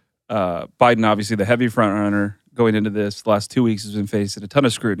following, Biden, obviously the heavy front runner going into this. The last 2 weeks has been facing a ton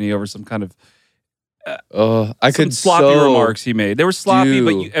of scrutiny over some kind of sloppy remarks he made. They were sloppy,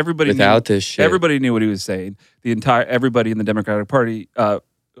 but everybody without knew, this shit. Everybody knew what he was saying. Everybody in the Democratic Party.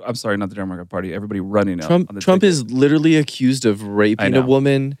 I'm sorry, not the Democratic Party. Everybody running Trump on the Trump ticket. is literally accused of raping a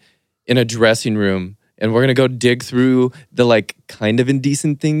woman in a dressing room. And we're gonna go dig through the like kind of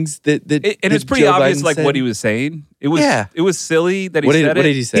indecent things that it's pretty Joe obvious Biden like said. what he was saying. It was silly that he What said did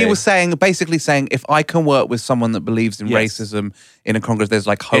it. he say? He was basically saying, if I can work with someone that believes in Yes. racism in a Congress, there's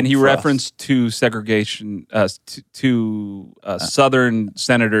like hope. And he for us. referenced to segregation to Southern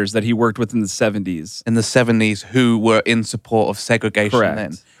senators that he worked with in the 70s. in the 70s who were in support of segregation. Correct.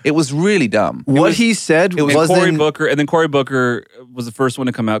 Then it was really dumb. What he said And wasn't... Cory Booker was the first one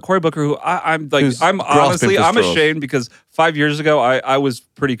to come out. Cory Booker, who I'm Who's grasping for straws. ashamed because 5 years ago I was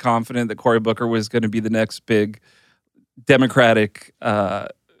pretty confident that Cory Booker was going to be the next big Democratic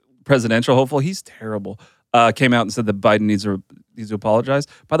presidential hopeful. He's terrible. Came out and said that Biden needs to apologize.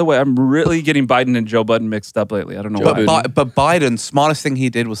 By the way, I'm really getting Biden and Joe Budden mixed up lately. I don't know why. But Biden, smartest thing he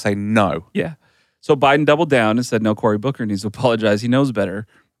did was say no. Yeah. So Biden doubled down and said, no, Cory Booker needs to apologize. He knows better.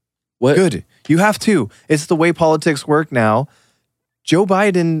 What? Good. You have to. It's the way politics work now. Joe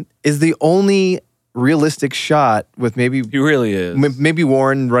Biden is the only realistic shot with maybe He really is. maybe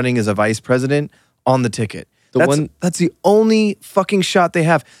Warren running as a vice president on the ticket. That's the only fucking shot they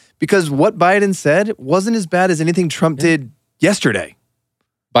have. Because what Biden said wasn't as bad as anything Trump did yesterday.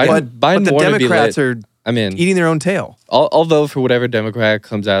 Biden But the wanted to be Democrats lit. are eating their own tail. I'll vote for whatever Democrat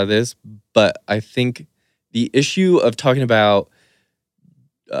comes out of this, but I think the issue of talking about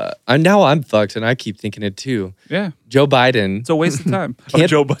I'm fucked, and I keep thinking it too. Yeah, Joe Biden. it's a waste of time.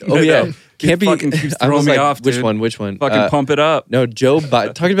 Joe Biden. Oh yeah, can't be. Fucking keeps I was throwing me like, off. Which Dude. one? Which one? Fucking pump it up. No,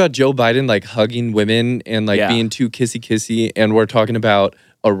 talking about Joe Biden like hugging women and like being too kissy, and we're talking about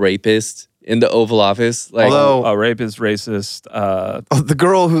a rapist in the Oval Office. Like, Although a rape is racist. the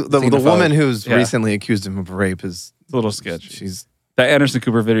girl the woman who's Yeah. recently accused him of rape is It's a little sketchy. she's That Anderson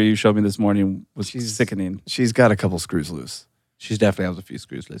Cooper video you showed me this morning was sickening. she's got a couple screws loose. She's definitely has a few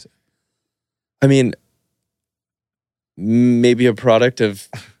screws loose. I mean, maybe a product of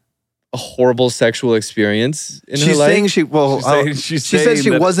a horrible sexual experience in her She's life. saying she said she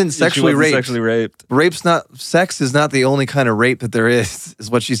wasn't sexually raped. Sexually raped. Sex is not the only kind of rape that there is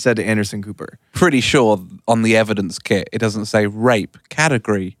what she said to Anderson Cooper. Pretty sure on the evidence kit, it doesn't say rape,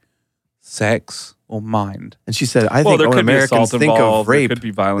 category, sex, or mind. And she said, I Well, think there when could be Americans assault think involved, of there rape, could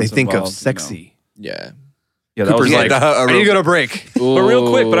be violence they think involved, of sexy. Yeah. Yeah, that was Cooper's like. like, I need to go to break. But real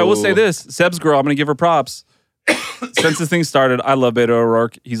quick, but I will say this: Seb's girl, I'm going to give her props. Since this thing started, I love Beto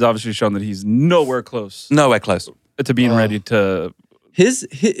O'Rourke. He's obviously shown that he's nowhere close Nowhere close. to being ready to.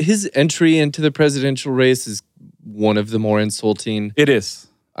 His entry into the presidential race is one of the more insulting. It is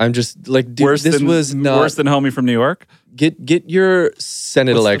I'm just like, dude, worse this than was not worse than homie from New York. Get your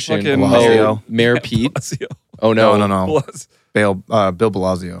Senate What's the election. fucking- Blasio. Mayor Pete. Blasio. Oh no, No. Blas- Bill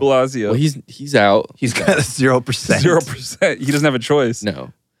Blasio. Blasio. Well, he's out. He's got 0%. 0%. He doesn't have a choice.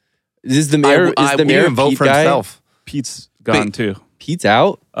 No. Is the mayor? I Is the He mayor didn't vote Pete for guy? himself. Pete's gone Wait. too. Pete's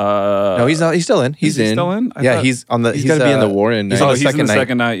out. No, he's not. He's still in. He's in. Still in? I Yeah, thought- he's on the. He's got to be in the Warren he's night. on Oh, the he's in second the night.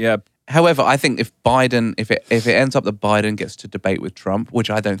 second night. Yeah, However, I think if Biden, if it ends up that Biden gets to debate with Trump, which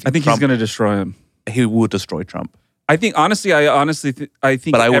I don't think, I think Trump, he's going to destroy him. he will destroy Trump. I think honestly, I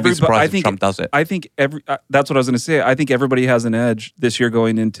think. But I would be everybo- surprised I if think, Trump does it. I think that's what I was going to say. I think everybody has an edge this year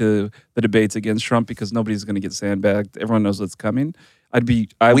going into the debates against Trump because nobody's going to get sandbagged. Everyone knows what's coming. I'm We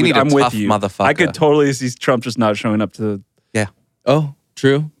with need a with tough you. motherfucker. I could totally see Trump just not showing up to Oh,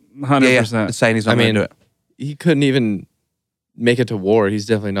 true. 100%. Saying he's not I going mean, to do it. He couldn't even make it to war. He's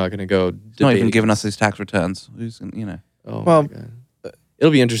definitely not going to go. He's not even debate. giving us his tax returns. Oh, Well, my God.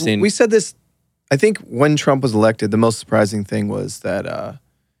 It'll be interesting. We said this. I think when Trump was elected, the most surprising thing was that,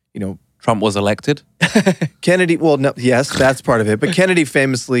 Trump was elected. Kennedy. Well, no, yes, that's part of it. But Kennedy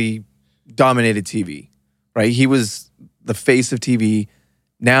famously dominated TV, right? He was the face of TV.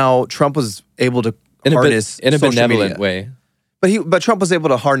 Now Trump was able to harness in a social benevolent media. way. But Trump was able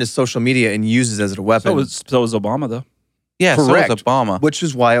to harness social media and use it as a weapon. So was Obama though. Yeah, Correct. so was Obama. which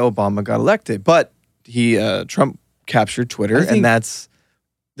is why Obama got elected. But Trump captured Twitter, I think and that's.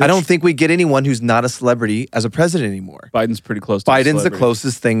 I don't think we get anyone who's not a celebrity as a president anymore. Biden's pretty close. to a Biden's the celebrity.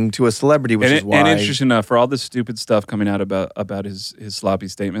 closest thing to a celebrity, which is why. And interesting enough, for all this stupid stuff coming out about his sloppy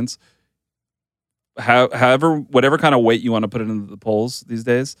statements, however, whatever kind of weight you want to put into the polls these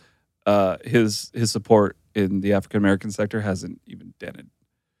days, his support in the African American sector hasn't even dented.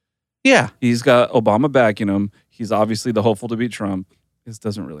 Yeah. He's got Obama backing him. He's obviously the hopeful to beat Trump. This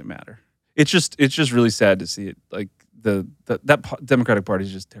doesn't really matter. It's just really sad to see it. Like that Democratic Party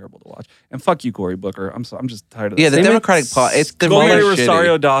is just terrible to watch. And fuck you, Cory Booker. I'm just tired of that. Yeah, the Same Democratic Party. It's the Go get really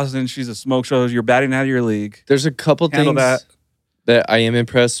Rosario shitty. Dawson. She's a smoke show. You're batting out of your league. There's a couple Handle things that. I am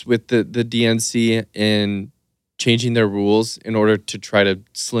impressed with the DNC in changing their rules in order to try to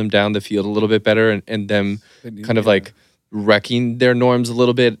slim down the field a little bit better and them kind of like wrecking their norms a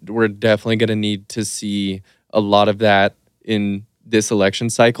little bit. We're definitely going to need to see a lot of that in this election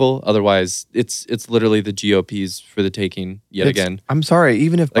cycle. Otherwise, it's literally the GOP's for the taking yet again. I'm sorry,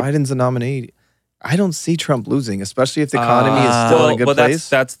 even if Like- Biden's a nominee, I don't see Trump losing, especially if the economy is still in a good place.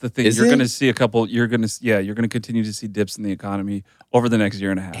 That's the thing. Is You're it? going to see a couple. You're going to continue to see dips in the economy over the next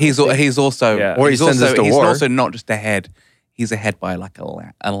year and a half. He's also Yeah. Or he sends us to he's war. also not just ahead. He's ahead by like a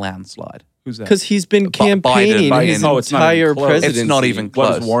landslide. Who's that? Because he's been Biden- campaigning his Oh, it's not even entire close. presidency. It's not even What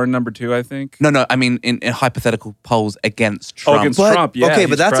close. was Warren number 2? I think. No. I mean, in hypothetical polls against Trump. against But- Trump. Yeah, okay, he's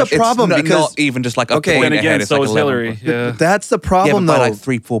but that's a crushing. problem. It's because- not even just like a Okay, point Then ahead. again, It's so like is 11 Hillary. points. Yeah. That's the Yeah, problem, but by though. like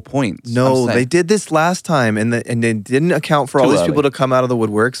 3-4 points. No, I'm saying. they did this last time, and they didn't account for all Too these early. people to come out of the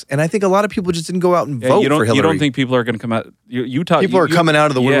woodworks. And I think a lot of people just didn't go out and Yeah, vote you for Hillary. You don't think people are going to come out? Utah. People are coming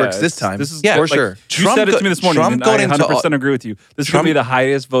out of the woodworks yeah, this time. This is Yeah, for like, sure. You Trump said it to got- me this morning, Trump and got I into 100% agree with you. This is going Trump- to be the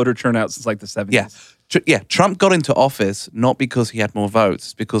highest voter turnout since like the 70s. Yeah. Trump got into office not because he had more votes,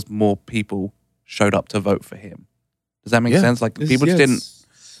 it's because more people showed up to vote for him. Does that make Yeah. sense? Like people Yeah, just didn't.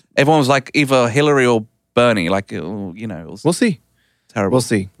 Everyone was like either Hillary or Bernie. Like it was We'll see. terrible. We'll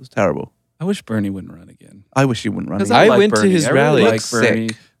see. It was terrible. I wish Bernie wouldn't run again. I wish he wouldn't run. Because again. I like went to Bernie. his I really rally. like Looks Bernie,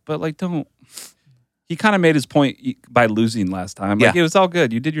 sick. but like don't. he kind of made his point by losing last time. Like, Yeah. it was all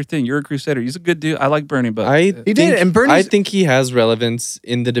good. You did your thing. You're a crusader. He's a good dude. I like Bernie, but He did, and Bernie's I think he has relevance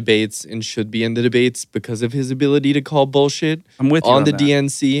in the debates and should be in the debates because of his ability to call bullshit I'm with you on on the that.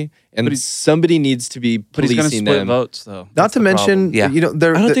 DNC, and somebody needs to be But he's going to policing split them. votes, though. not That's to the mention, problem.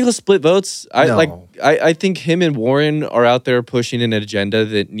 they're I don't think he'll split votes. No. I think him and Warren are out there pushing an agenda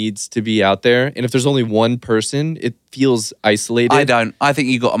that needs to be out there. And if there's only one person, it feels isolated. I don't. I think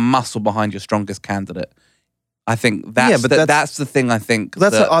you got a muscle behind your strongest candidate. I think that's that's the thing. I think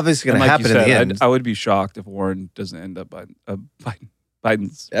that's that, obviously going And to like happen you in said, the end. I would be shocked if Warren doesn't end up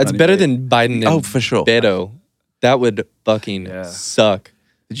Biden's. That's running better mate. than Biden and for sure. Beto. That would fucking Yeah. suck.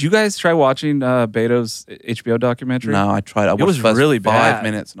 Did you guys try watching Beto's HBO documentary? No, I tried. I watched was the first really 5 bad.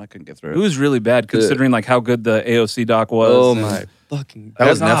 minutes and I couldn't get through It was really bad considering like how good the AOC doc was. Oh and my fucking That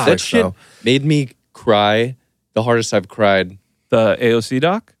was God. Netflix, That shit though. made me cry the hardest I've cried. The AOC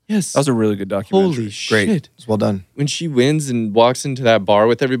doc? Yes. That was a really good documentary. Holy Great. shit. It's well done. When she wins and walks into that bar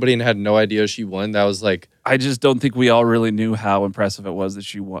with everybody and had no idea she won, that was like, I just don't think we all really knew how impressive it was that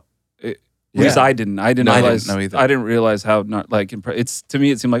she won. At least Yeah. I didn't. I didn't No, I didn't realize. know either. I didn't realize how not like it's to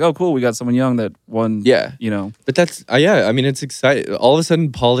me. It seemed like, oh, cool, we got someone young that won. yeah. You know, But that's, yeah, I mean, it's exciting. All of a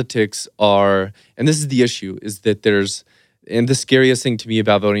sudden, politics are, and this is the issue, is that there's, and the scariest thing to me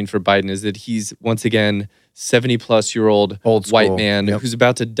about voting for Biden is that he's, once again, 70-plus-year-old Old white school. man Yep. who's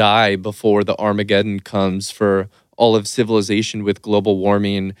about to die before the Armageddon comes for all of civilization with global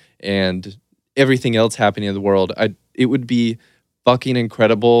warming and everything else happening in the world. It would be fucking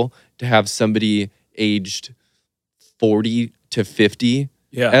incredible to have somebody aged 40 to 50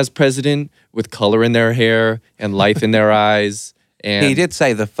 yeah. as president with color in their hair and life in their eyes. And He did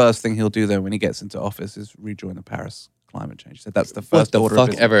say the first thing he'll do though when he gets into office is rejoin the Paris climate change. He said that's the what first the order fuck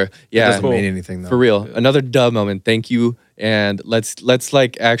of business. ever. It Yeah, doesn't mean anything though. for real. Another dub moment. Thank you. And let's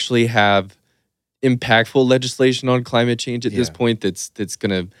like actually have impactful legislation on climate change at this Yeah. point. That's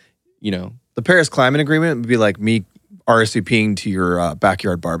gonna, you know, The Paris Climate Agreement would be like me RSVPing to your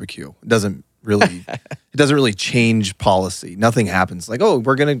backyard barbecue. It doesn't really change policy. Nothing happens. Like, oh,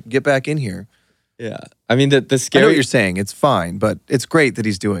 we're gonna get back in here. yeah. I mean the I know scary. what you're saying. It's fine, but it's great that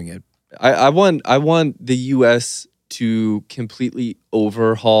he's doing it. I want the U.S. to completely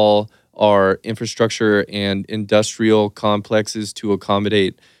overhaul our infrastructure and industrial complexes to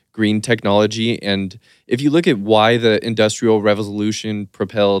accommodate green technology. And if you look at why the Industrial Revolution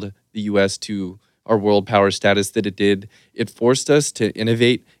propelled the U.S. to our world power status that it did, it forced us to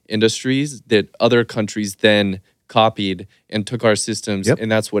innovate industries that other countries then copied and took our systems, Yep. and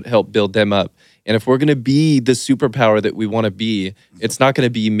that's what helped build them up. And if we're going to be the superpower that we want to be, it's not going to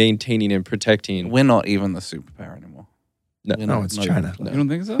be maintaining and protecting. We're not even the superpower anymore. No. We're No, not- it's not China. even You close. don't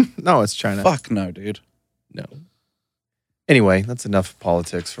think so? No, it's China. Fuck no, dude. No. Anyway, that's enough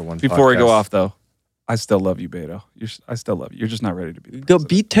politics for one. Before we go podcast. off though, I still love you, Beto. I still love you. You're just not ready to be. The Go president.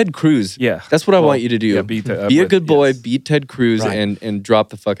 beat Ted Cruz. Yeah, That's what I Well, want you to do. yeah, beat Ted- be a but good boy, yes. beat Ted Cruz, Right. and drop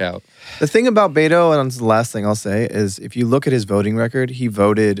the fuck out. The thing about Beto, and this is the last thing I'll say, is if you look at his voting record, he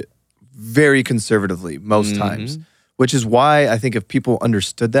voted very conservatively most times, which is why I think if people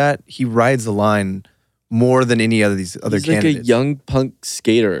understood that, he rides the line more than any of these other He's like candidates. a young punk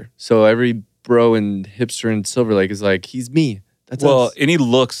skater. So every bro and hipster in Silver Lake is like, he's me. That's well, us. and he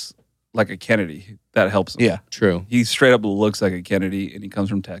looks like a Kennedy. That helps him. Yeah. True. He straight up looks like a Kennedy, and he comes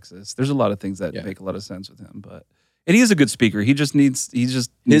from Texas. There's a lot of things that Yeah. make a lot of sense with him, and he is a good speaker. He just needs His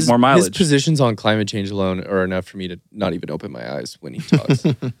more His mileage. positions on climate change alone are enough for me to not even open my eyes when he talks.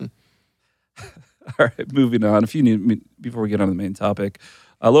 All right, moving on. Before we get on to the main topic,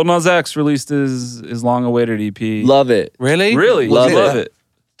 Lil Nas X released his long-awaited EP. Love it. Really? Really, Love love it. it.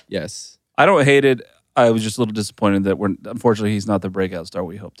 Yes. I don't hate it. I was just a little disappointed that unfortunately he's not the breakout star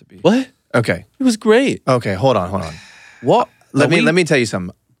we hope to be. What? Okay. It was great. Okay, hold on. What? Let me tell you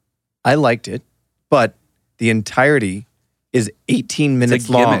something. I liked it, but the entirety is 18 It's minutes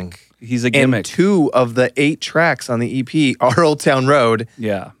a long. gimmick. He's a And gimmick. 2 of the 8 tracks on the EP are Old Town Road,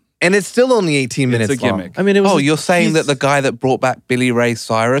 Yeah, and it's still only 18 minutes it's a long. gimmick. I mean, it was. Oh, you're saying he's- that the guy that brought back Billy Ray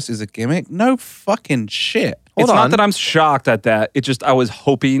Cyrus is a gimmick? No fucking shit. Hold it's not on. that I'm shocked at that. It just I was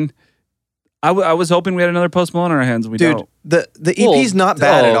hoping. I was hoping we had another Post Malone on our hands. And we Dude, don't. the EP's not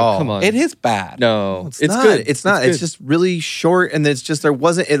bad at all. Come on. It is bad. No, It's, it's not. good. It's not. It's good. just really short, and it's just it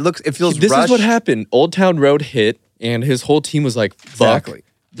feels This rushed. is what happened. Old Town Road hit, and his whole team was like, "Fuck, Exactly.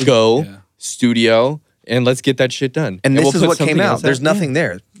 go Yeah. studio, and let's get that shit done." And this we'll is put what came something out. else There's nothing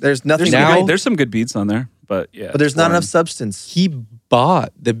there. There's nothing. There's Now- some, there's some good beats on there, but yeah, but there's not boring. enough substance. He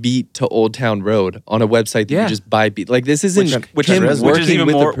bought the beat to Old Town Road on a website that you just buy beat. Like this isn't which him is working even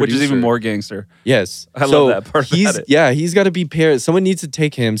with more a producer. which is even more gangster. Yes, I love that part about it. He's got to be paired. Someone needs to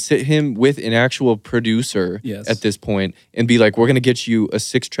take him, sit him with an actual producer at this point, and be like, "We're gonna get you a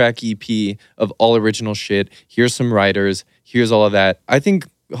 6-track EP of all original shit. Here's some writers. Here's all of that." I think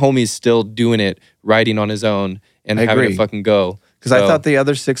homie's still doing it, writing on his own, and having it fucking go. Because I thought the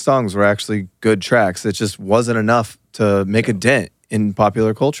other 6 songs were actually good tracks. It just wasn't enough to make a dent in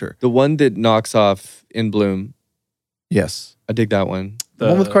popular culture. The one that knocks off In Bloom. Yes. I dig that one. The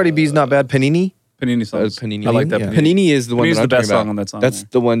one with Cardi B is not bad. Panini? Panini songs. Panini. I like that. Yeah. Panini is the one Panini's that I'm the best talking about. song on that song. That's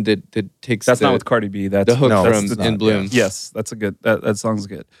the one that takes That's not with Cardi B. That's the hook that's from In Bloom. Yes, that's a good. That song's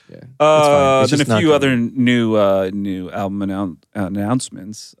good. Yeah. fine. It's Then just a not few good. other new album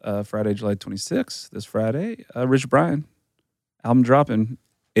announcements. Friday, July 26th, this Friday. Rich Brian, album dropping.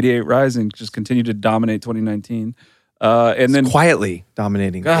 88 Rising, just continue to dominate 2019. And then Quietly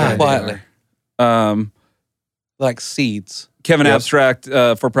dominating. God, Quietly. Um, Like seeds. Kevin Abstract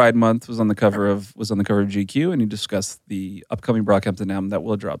for Pride Month was on the cover of GQ, and he discussed the upcoming Brockhampton album that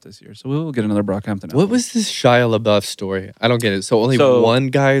will drop this year. So we'll get another Brockhampton album. What was this Shia LaBeouf story? I don't get it. So only one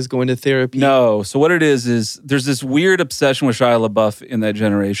guy is going to therapy? No. So what it is there's this weird obsession with Shia LaBeouf in that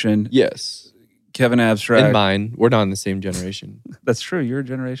generation. Yes. Kevin Abstract. In mine. We're not in the same generation. That's true. Your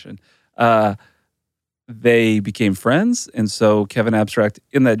generation. They became friends, and so Kevin Abstract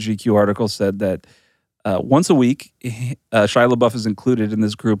in that GQ article said that once a week, Shia LaBeouf is included in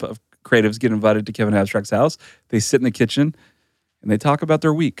this group of creatives get invited to Kevin Abstract's house. They sit in the kitchen and they talk about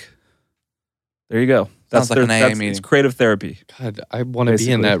their week. There you go. Sounds like an AA meeting. It's creative therapy. God, I want to be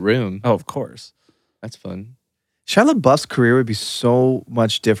in that room. Oh, of course. That's fun. Shia LaBeouf's career would be so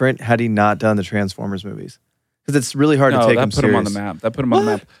much different had he not done the Transformers movies. Because it's really hard to take him that put serious. him on the map. That put him on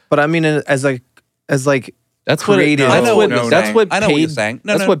the map. But I mean, as That's creative. what. I know what you're That's saying. what I know what you're paid. saying.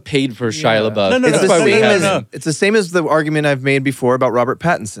 No, that's no. what paid for Shia LaBeouf. No, it's That's the why we same have as him. it's the same as the argument I've made before about Robert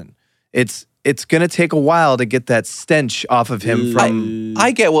Pattinson. It's going to take a while to get that stench off of him from.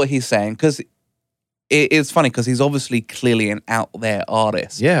 I get what he's saying because it's funny because he's obviously clearly an out there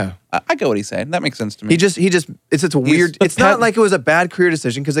artist. Yeah. I get what he's saying. That makes sense to me. He just it's a weird. It's not like it was a bad career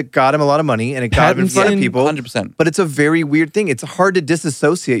decision because it got him a lot of money and it got him in front of people. 100%. But it's a very weird thing. It's hard to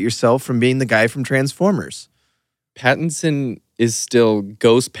disassociate yourself from being the guy from Transformers. Pattinson is still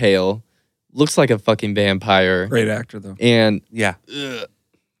ghost pale, looks like a fucking vampire, Great actor, though. and Yeah.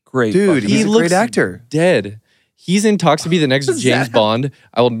 Great. Dude, fucking he's he a looks great actor. dead. He's in talks to be the next James Bond.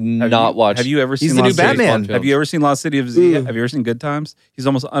 I will not watch. Have you ever seen He's the new Lost City? Batman. Have you ever seen Lost City of Z? Have you ever seen Good Times? He's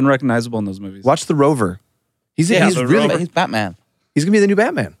almost unrecognizable in those movies. Watch The Rover. He's The really Rover. He's Batman. he's gonna be the new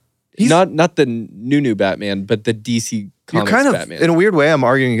Batman. He's not the new Batman, but the DC you're Comics kind of Batman. in a weird way. I'm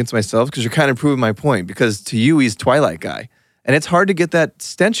arguing against myself because you're kind of proving my point. Because to you, he's Twilight guy, and it's hard to get that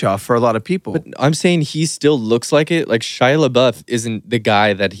stench off for a lot of people. But I'm saying he still looks like it. Like Shia LaBeouf isn't the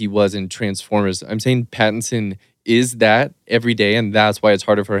guy that he was in Transformers. I'm saying Pattinson is that every day, and that's why it's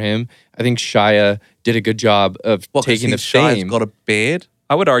harder for him. I think Shia did a good job of taking the fame. Got a beard.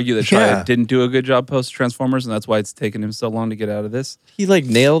 I would argue that Yeah. Shia didn't do a good job post Transformers, and that's why it's taken him so long to get out of this. He like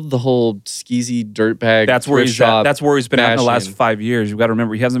nailed the whole skeezy dirtbag. That's where thrift he's at. shop That's where he's been at in the last fashion. 5 years. You've got to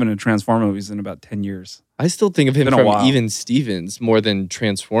remember, he hasn't been in Transformer movies in about 10 years. I still think of him Been a from while. Even Stevens more than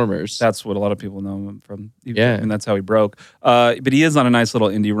Transformers. That's what a lot of people know him from. Yeah. And that's how he broke. But he is on a nice little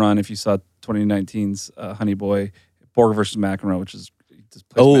indie run. If you saw 2019's Honey Boy, Borg versus McEnroe, which is he just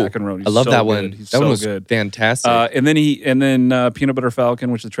plays McEnroe. He's I love so that good. one. He's That so one was good. fantastic. And then Peanut Butter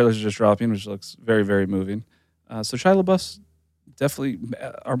Falcon, which the trailers are just dropping, which looks very, very moving. So Shia LaBeouf's definitely,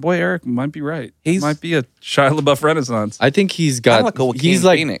 our boy Eric might be right. He might be a Shia LaBeouf renaissance. I think he's got. like a Joaquin He's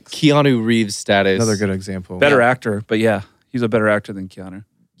like Phoenix. Keanu Reeves status. Another good example. Better actor, but yeah, he's a better actor than Keanu.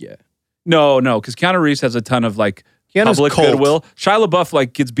 Yeah. No, because Keanu Reeves has a ton of like Keanu's public cult. goodwill. Shia LaBeouf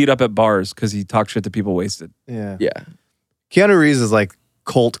like gets beat up at bars because he talks shit to people wasted. Yeah. Yeah. Keanu Reeves is like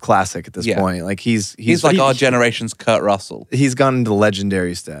cult classic at this Yeah. point. Like he's He's like our generation's Kurt Russell. he's gone into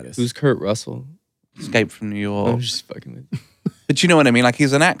legendary status. Who's Kurt Russell? Escape from New York. I'm just fucking with. But you know what I mean? Like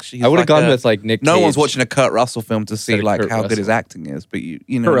he's an actor. I would have gone with like Nick. No Cage. one's watching a Kurt Russell film to see Instead of like Kurt how good his Russell. acting is. But you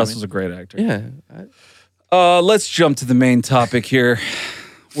know, Kurt what I Russell's mean? a great actor. Yeah. Let's jump to the main topic here.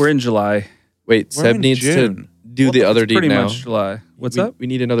 We're in July. Wait, We're Seb in needs June. to do the other deed Pretty now. much July. What's we, up? We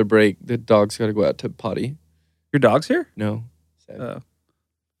need another break. The dog's got to go out to potty. Your dog's here? No. Seb.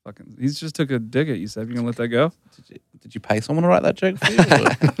 Fucking, he's just took a dig at you, Seb. You gonna let that go? Did you pay someone to write that joke for you? Do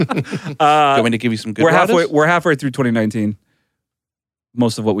you want me to give you some good writers? We're halfway through 2019.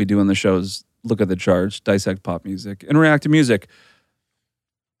 Most of what we do on the show is look at the charts, dissect pop music, and react to music.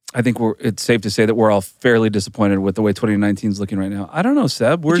 I think it's safe to say that we're all fairly disappointed with the way 2019 is looking right now. I don't know,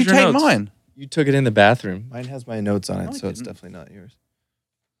 Seb. Where's Did you your take notes? mine? You took it in the bathroom. Mine has my notes on it, No, I so it's didn't. definitely not yours.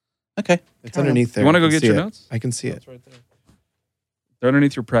 Okay. It's carry on. underneath there. You want to I go can get see your it. notes? I can see it. It's right there. They're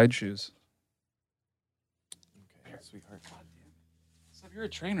underneath your pride shoes. Okay, sweetheart. Seb, you're a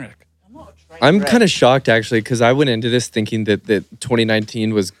train wreck. I'm kind of shocked actually because I went into this thinking that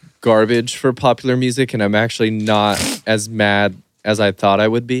 2019 was garbage for popular music, and I'm actually not as mad as I thought I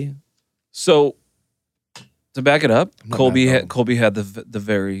would be. So, to back it up, not Colby mad at had, all. Colby had the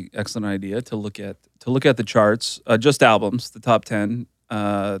very excellent idea to look at the charts, just albums, the top 10,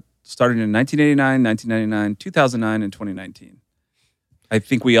 starting in 1989, 1999, 2009, and 2019. I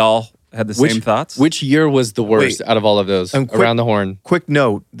think we all had the same thoughts. Which year was the worst Wait. out of all of those? Quick- Around the horn. Quick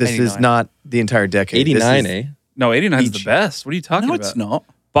note: this is 89. not the entire decade. This 89, is- eh? No, 89 is the Each. best. What are you talking No, about? it's not.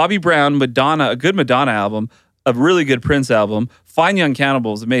 Bobby Brown, Madonna, a good Madonna album, a really good Prince album, Fine Young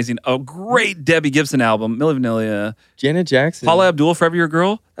Cannibals, amazing, a great Debbie Gibson album, Milli Vanilli, Janet Jackson. Paula Abdul, Forever Your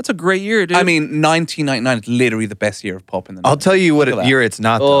Girl. That's a great year, dude. I mean, 1999 is literally the best year of pop in the I'll 90s. tell you what Look at that. year it's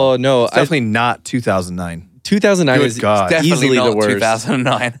not. Though. Oh, no, it's definitely not 2009. 2009 Good is God. Definitely easily not the worst.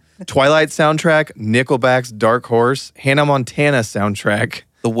 2009. Twilight soundtrack, Nickelback's Dark Horse, Hannah Montana soundtrack,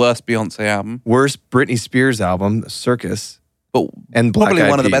 The worst Beyonce album, worst Britney Spears album, Circus, but and Black probably Eyed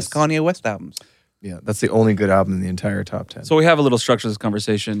one of the Peas. best Kanye West albums. Yeah, that's the only good album in the entire top 10. so we have a little structure to this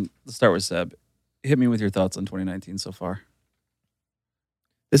conversation. Let's start with Seb. Hit me with your thoughts on 2019 so far.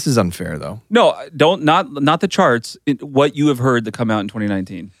 This is unfair, though. No, don't not the charts. What you have heard that come out in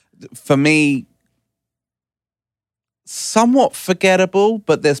 2019. For me, somewhat forgettable,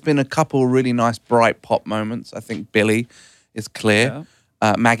 but there's been a couple really nice bright pop moments. I think Billie is clear.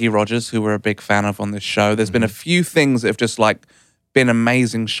 Maggie Rogers, who we're a big fan of on this show. There's been a few things that have just like been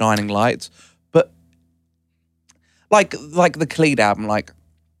amazing shining lights, but like the Khalid album, like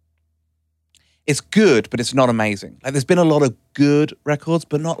it's good, but it's not amazing. Like there's been a lot of good records,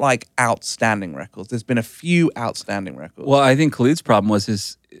 but not like outstanding records. There's been a few outstanding records. Well, I think Khalid's problem was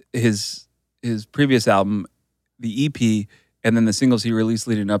his previous album, the EP, and then the singles he released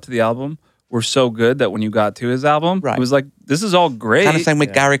leading up to the album were so good that when you got to his album, Right. it was like, this is all great. kind of same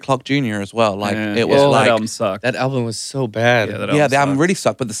with Gary Clark Jr. as well. Like Yeah, it was yeah, like that album sucked. That album was so bad. Yeah, that the album sucked. really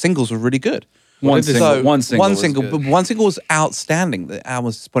sucked, but the singles were really good. One So, single one was single, good. but one single was outstanding. The album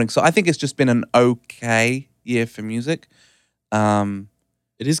was disappointing. So I think it's just been an okay year for music.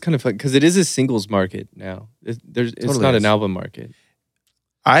 It is kind of fun because it is a singles market now. It's Totally not is. an album market.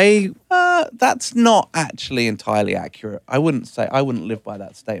 That's not actually entirely accurate. I wouldn't live by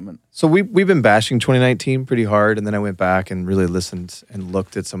that statement. So we've been bashing 2019 pretty hard, and then I went back and really listened and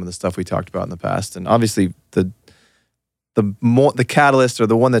looked at some of the stuff we talked about in the past. And obviously, the catalyst or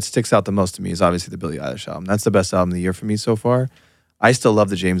the one that sticks out the most to me is obviously the Billie Eilish album. That's the best album of the year for me so far. I still love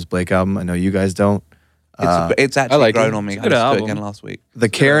the James Blake album. I know you guys don't. It's actually like grown it. on me. It's I a good listened to it album. again last week. The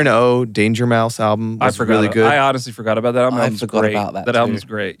Karen O Danger Mouse album I was forgot. really good. I honestly forgot about that album. I That album's forgot great. about that That too. album's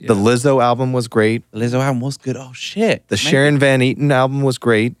great. Yeah. The Lizzo album was great. The Lizzo album was good. Oh shit. The Sharon Van Eaton album was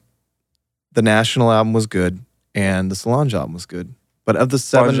great. The National album was good. And the Solange album was good. But of the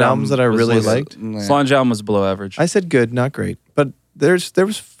seven Solange albums that I album was really like- liked, Solange album was below average. I said good, not great. But there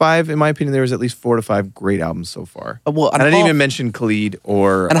was five, in my opinion, there was at least 4 to 5 great albums so far. Well, And I didn't even mention Khalid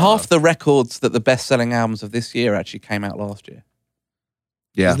or... And half the records that the best-selling albums of this year actually came out last year.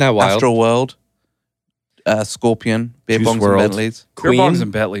 Yeah. Isn't that wild? Astral World, Scorpion, Beer Juice Bongs and WRLD. Bentleys, Beer Bongs Queen,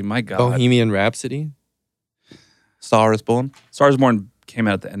 and Bentley, my God. Bohemian Rhapsody. Star is Born. Stars Born came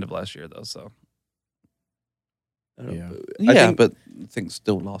out at the end of last year, though, so. I don't Yeah. know. Yeah, but I think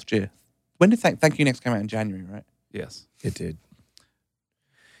still last year. When did Thank You Next come out in January, right? Yes. It did.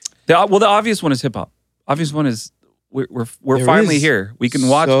 The obvious one is hip hop. Obvious one is we're There finally is here. We can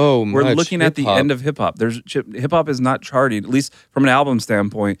watch. so We're much looking at the hip-hop. end of hip hop. Hip hop is not charting, at least from an album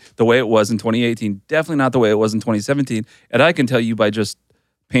standpoint, the way it was in 2018. Definitely not the way it was in 2017. And I can tell you by just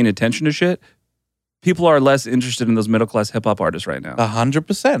paying attention to shit, people are less interested in those middle class hip hop artists right now.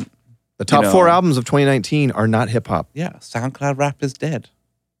 100%. The top know. 4 albums of 2019 are not hip hop. Yeah, SoundCloud rap is dead.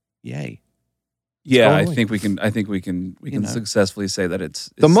 Yay. Yeah, Totally. I think we can know. successfully say that it's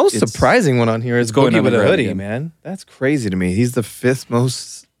The most it's- surprising one on here is it's going Boogie with a underground Hoodie, again. man. That's crazy to me. He's the 5th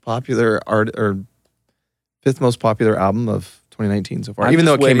most popular album of 2019 so far, I'm even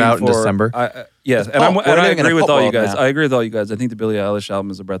though just it came waiting out in for- December. Yes, It's and, pop. We're I living in a agree with pop all you world guys. now. I agree with all you guys. I think the Billie Eilish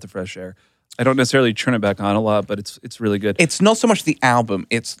album is a breath of fresh air. I don't necessarily turn it back on a lot, but it's really good. It's not so much the album,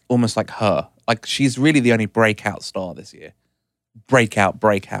 it's almost like her. Like she's really the only breakout star this year. Breakout.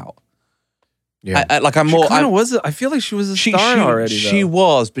 Yeah. I'm more. I feel like she was a star already. She though.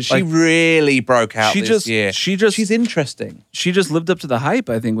 was, but she really broke out this year. She's interesting. She just lived up to the hype.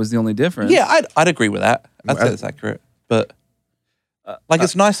 I think was the only difference. Yeah, I'd agree with that. I'd say that's accurate. But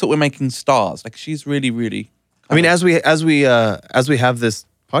it's nice that we're making stars. Like she's really, really. I mean, as we have this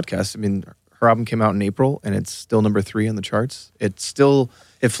podcast, I mean, her album came out in April and it's still number 3 on the charts. It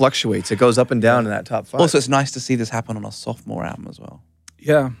fluctuates. It goes up and down in that top 5. Also, it's nice to see this happen on a sophomore album as well.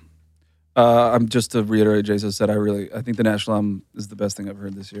 Yeah. I'm just to reiterate, Jason said, I think the national album is the best thing I've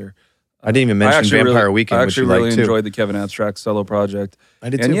heard this year. I didn't even mention Vampire Weekend, I which you actually really liked too. enjoyed the Kevin Abstract solo project. I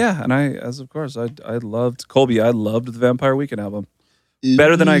did and too. Yeah, and I loved Colby. I loved the Vampire Weekend album.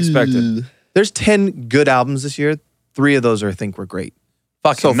 Better than I expected. There's 10 good albums this year. 3 of those I think were great.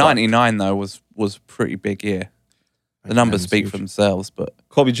 Fucking 99 though was pretty big year. The numbers speak for themselves, but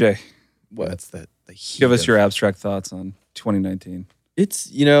Colby J. What? That's the heat Give us of- your abstract thoughts on 2019.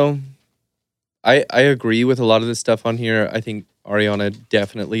 It's, I agree with a lot of this stuff on here. I think Ariana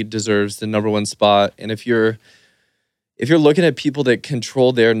definitely deserves the number 1 spot. And if you're looking at people that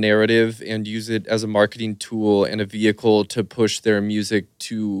control their narrative and use it as a marketing tool and a vehicle to push their music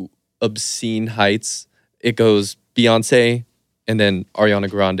to obscene heights, it goes Beyonce and then Ariana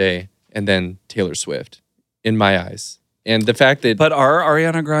Grande and then Taylor Swift, in my eyes. And the fact that... But are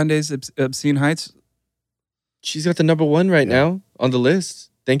Ariana Grande's obscene heights? She's got the number 1 right now on the list.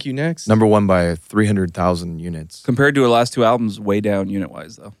 Thank you, next. Number 1 by 300,000 units. Compared to her last 2 albums, way down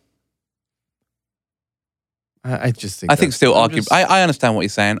unit-wise, though. I just think... I think still argue. I understand what you're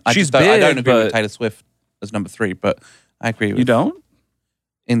saying. I don't agree with Taylor Swift as number 3, but I agree with you. Don't?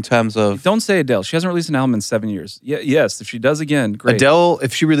 In terms of... Don't say Adele. She hasn't released an album in 7 years. Yes, if she does again, great. Adele,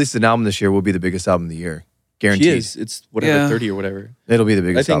 if she released an album this year, will be the biggest album of the year. Guaranteed. She is. It's whatever, 30 or whatever. It'll be the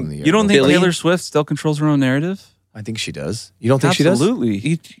biggest think- album of the year. You don't think Billie? Taylor Swift still controls her own narrative? I think she does. You don't think she does?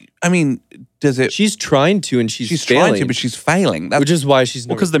 Absolutely. I mean, does it... She's trying to, and she's trying failing. to, but she's failing. Which is why she's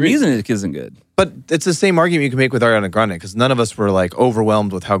Well, number because the 3. music isn't good. But it's the same argument you can make with Ariana Grande because none of us were like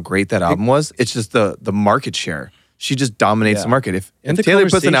overwhelmed with how great that album was. It's just the market share. She just dominates the market. If the Taylor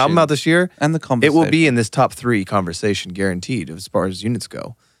puts an conversation. album out this year, And the it conversation. will be in this top 3 conversation guaranteed as far as units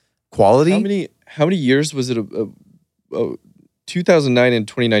go. Quality? How many years was it? 2009 and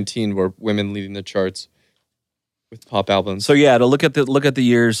 2019 were women leading the charts with pop albums. So yeah, to look at the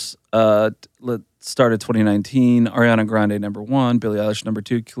years. Let's start at 2019. Ariana Grande number 1, Billie Eilish number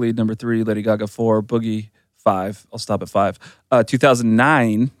 2, Khalid number 3, Lady Gaga 4, Boogie 5. I'll stop at 5.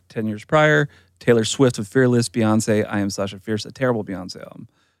 2009, 10 years prior. Taylor Swift with Fearless, Beyonce, I Am Sasha Fierce, a terrible Beyonce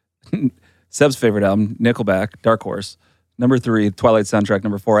album. Seb's favorite album, Nickelback, Dark Horse. Number 3, Twilight Soundtrack.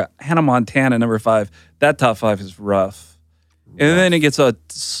 Number 4, Hannah Montana. Number 5. That top 5 is rough. And then it gets a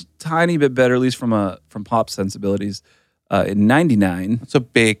tiny bit better, at least from pop sensibilities. In 99, It's a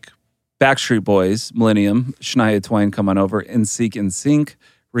big... Backstreet Boys, Millennium, Shania Twain, Come On Over, NSYNC,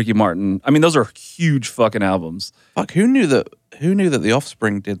 Ricky Martin. I mean, those are huge fucking albums. Fuck, who knew that The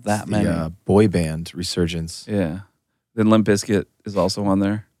Offspring did that, man? The boy band resurgence. Yeah. Then Limp Bizkit is also on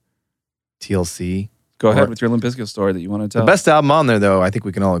there. TLC. Go ahead with your Limp Bizkit story that you want to tell. The best album on there, though, I think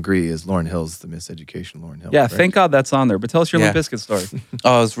we can all agree, is Lauryn Hill's The Miseducation of Lauryn Hill. Yeah, right? thank God that's on there. But tell us your Yeah. Limp Bizkit story.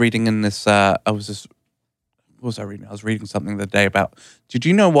 I was reading in this... what was I reading? I was reading something the other day about... Did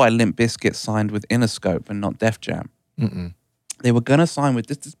you know why Limp Bizkit signed with Interscope and not Def Jam? Mm-mm. They were going to sign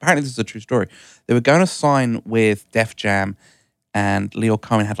with... Apparently this is a true story. They were going to sign with Def Jam and Leo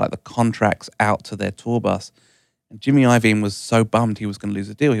Cohen had like the contracts out to their tour bus. And Jimmy Iovine was so bummed he was going to lose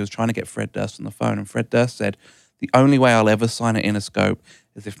the deal. He was trying to get Fred Durst on the phone. And Fred Durst said, the only way I'll ever sign at Interscope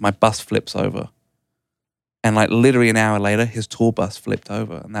is if my bus flips over. And like literally an hour later, his tour bus flipped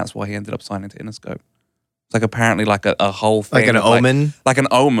over. And that's why he ended up signing to Interscope. It's like apparently like a whole thing. Like an of, omen? Like an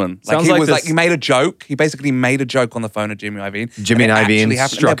omen. Sounds he like was this- like, he made a joke. He basically made a joke on the phone to Jimmy Iovine. Jimmy And it Iovine actually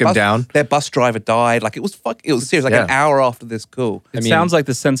happened. struck Their him bus- down. Their bus driver died. Like it was serious. Like an hour after this call. It sounds like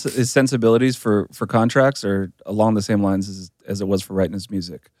his sensibilities for contracts are along the same lines as it was for writing his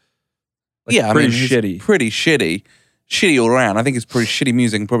music. Like, Yeah, pretty he's shitty. Pretty shitty. Shitty all around. I think he's pretty shitty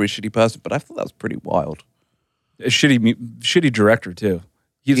music and probably a shitty person, but I thought that was pretty wild. A shitty director too.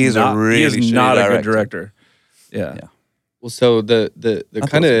 He's not, a really he is shitty not a good director. director. Yeah. Yeah. Well, so the I thought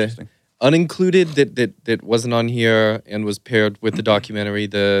kind it was of interesting. unincluded that wasn't on here and was paired with the documentary,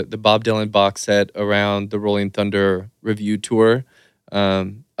 the Bob Dylan box set around the Rolling Thunder review tour.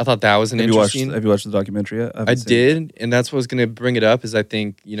 I thought that was Have you watched the documentary yet? I did, and that's what I was going to bring it up. Is I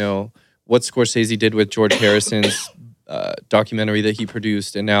think what Scorsese did with George Harrison's documentary that he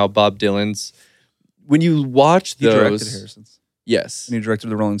produced, and now Bob Dylan's. When you watch He those, directed Harrison's. yes, And he directed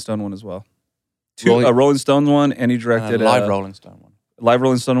the Rolling Stone one as well. Rolling- A Rolling Stones one, and he directed And a live Rolling Stone one. Live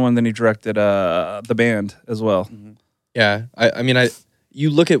Rolling Stone one. Then he directed The Band as well. Yeah, I mean, you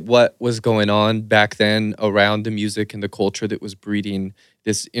look at what was going on back then around the music and the culture that was breeding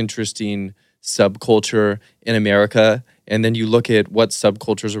this interesting subculture in America, and then you look at what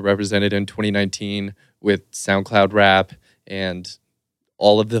subcultures are represented in 2019 with SoundCloud rap and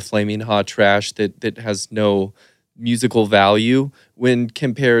all of the flaming hot trash that has no musical value when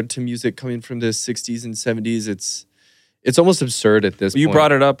compared to music coming from the 60s and 70s. It's almost absurd at this point. You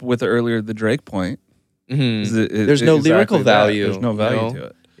brought it up with earlier the Drake point. There's no lyrical value. There's no value to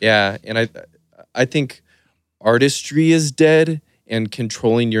it. Yeah, and I think artistry is dead, and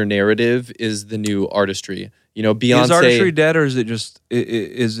controlling your narrative is the new artistry. You know, Beyonce. Is artistry dead, or is it just?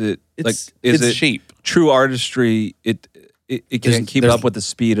 Is it it's cheap? True artistry. It can't keep up with the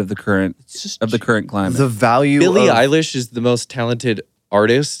speed of the current climate. The value. Billie Eilish is the most talented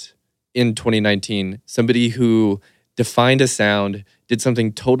artist in 2019. Somebody who defined a sound, did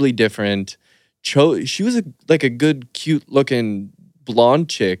something totally different. She was a good, cute-looking blonde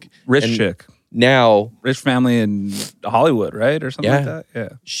chick, rich chick. Now, rich family in Hollywood, right, or something like that. Yeah,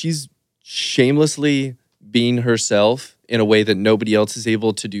 she's shamelessly being herself in a way that nobody else is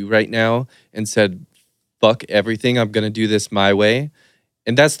able to do right now, and said, "Fuck everything. I'm gonna do this my way,"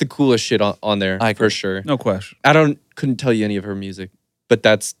 and that's the coolest shit on there for sure. No question. Couldn't tell you any of her music, but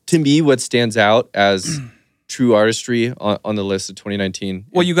that's to me what stands out as true artistry on the list of 2019.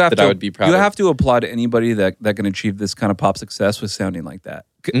 Well, you have I would be proud of. You have to applaud anybody that can achieve this kind of pop success with sounding like that,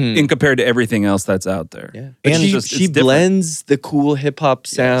 in compared to everything else that's out there. Yeah, and she blends the cool hip hop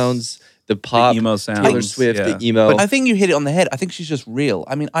sounds, the pop, the emo sounds, Taylor Swift, the emo. But I think you hit it on the head. I think she's just real.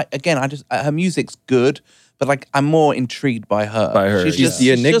 I mean, her music's good, but like I'm more intrigued by her. She's just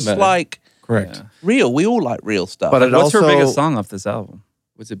the enigma. She's just like correct. Real. We all like real stuff. But what's her biggest song off this album?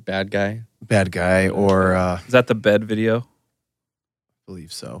 Was it Bad Guy? Bad Guy, or is that the Bed video? I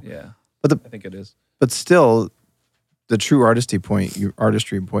believe so. Yeah, but I think it is. But still, the true artistry point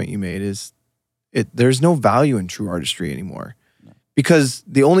you made is there's no value in true artistry anymore, because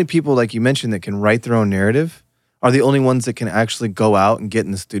the only people, like you mentioned, that can write their own narrative are the only ones that can actually go out and get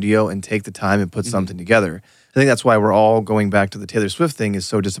in the studio and take the time and put something together. I think that's why we're all going back to the Taylor Swift thing is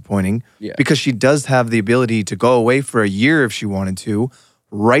so disappointing, because she does have the ability to go away for a year if she wanted to,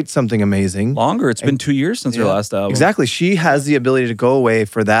 write something amazing. Longer. It's been 2 years since her last album. Exactly. She has the ability to go away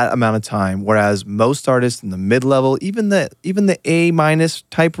for that amount of time, whereas most artists in the mid-level, even the A-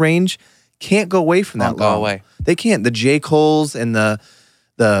 type range, can't go away from that long. Go away. They can't. The J. Coles and the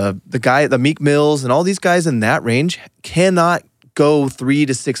Meek Mills and all these guys in that range cannot go 3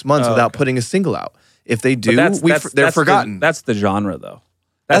 to 6 months without putting a single out. If they do, they're forgotten. That's the genre, though.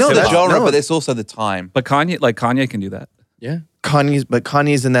 That's the genre, but it's also the time. But Kanye can do that. Yeah.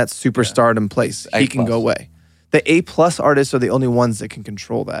 Kanye's in that superstardom place. He can go away. The A+ artists are the only ones that can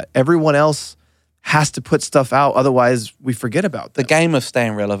control that. Everyone else has to put stuff out, otherwise we forget about them. The game of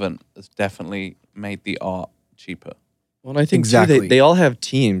staying relevant has definitely made the art cheaper. Well, I think too, they all have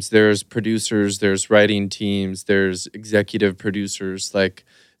teams. There's producers, there's writing teams, there's executive producers. Like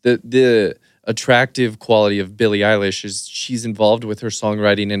the attractive quality of Billie Eilish is she's involved with her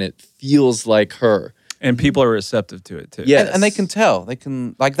songwriting, and it feels like her. And people are receptive to it too. Yes. And they can tell. They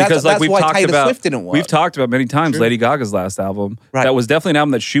can that's we've why talked Taylor about, Swift didn't work. We've talked about many times Lady Gaga's last album. Right. That was definitely an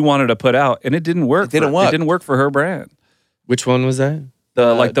album that she wanted to put out, and it didn't work. It didn't work. It didn't work for her brand. Which one was that?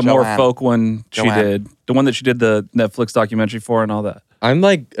 The more Joanne. folk one she did. The one that she did the Netflix documentary for and all that. I'm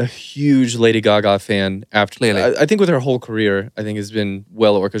like a huge Lady Gaga fan. Clearly. I think with her whole career, I think has been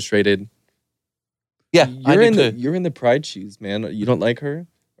well orchestrated. Yeah, you're in the Pride shoes, man. You don't like her?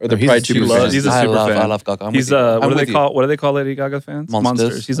 Or the Pride super shoes? fan. He's a super fan. I love Gaga. He's what do they call Lady Gaga fans?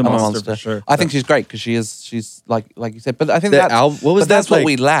 Monsters. He's a monster for sure. I think she's great because she's like you said. But I think What was that? that's like? what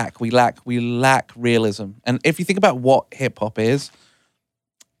we lack. We lack realism. And if you think about what hip hop is,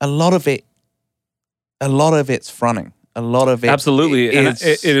 a lot of it's fronting. A lot of it Absolutely.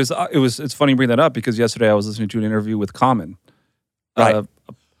 It's funny you bring that up because yesterday I was listening to an interview with Common. Right.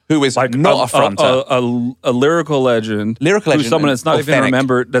 Who is like not a fronter. A lyrical legend. Who's someone that's not even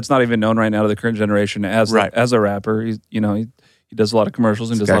remembered, that's not even known right now to the current generation as a rapper. He does a lot of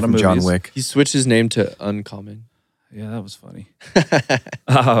commercials and does a lot of movies. John Wick. He switched his name to Uncommon. Yeah, that was funny.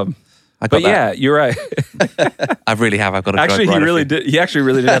 But yeah, you're right. I really have. I've got to actually, he really did. He actually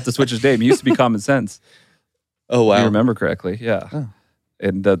really did have to switch his name. He used to be Common Sense. Oh wow! If you remember correctly, yeah. Oh.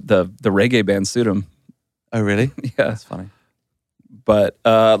 And the reggae band sued him. Oh really? Yeah, that's funny. But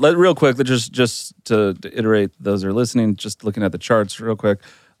real quick, just to iterate those who are listening, just looking at the charts real quick.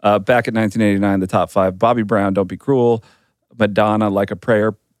 Back in 1989, the top 5: Bobby Brown, "Don't Be Cruel," Madonna, "Like a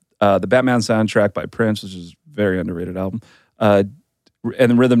Prayer," the Batman soundtrack by Prince, which is a very underrated album.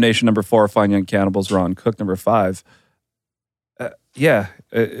 And Rhythm Nation number 4, Fine Young Cannibals, Ron Cook number 5.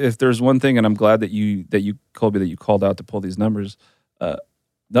 If there's one thing, and I'm glad that you Colby, that you called out to pull these numbers,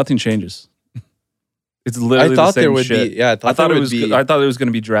 nothing changes. It's literally the same shit. I thought it was going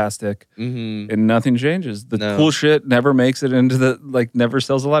to be drastic, and nothing changes. The cool shit never makes it into never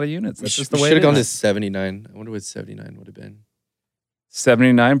sells a lot of units. That's just the way. Should have gone to 79. I wonder what 79 would have been.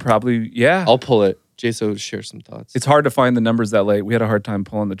 79, probably. Yeah, I'll pull it. Jaso, share some thoughts. It's hard to find the numbers that late. We had a hard time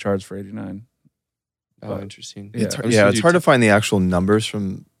pulling the charts for 89. Oh, interesting. Yeah, it's hard to find the actual numbers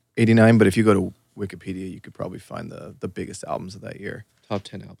from 89, but if you go to Wikipedia, you could probably find the biggest albums of that year. Top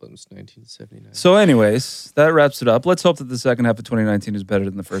 10 albums, 1979. So anyways, that wraps it up. Let's hope that the second half of 2019 is better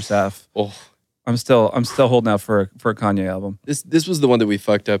than the first half. Oh, I'm still holding out for a Kanye album. This was the one that we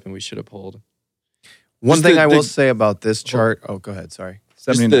fucked up and we should have pulled. One thing I will say about this chart. Oh, go ahead. Sorry.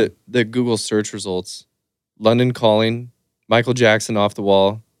 Just the Google search results. London Calling, Michael Jackson, Off the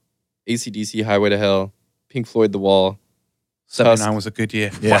Wall, AC/DC, Highway to Hell, Pink Floyd, The Wall. 79 was a good year.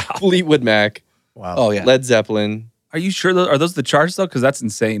 Yeah. Fleetwood Mac. Wow. Oh, yeah. Led Zeppelin. Are you sure? Are those the charts though? Because that's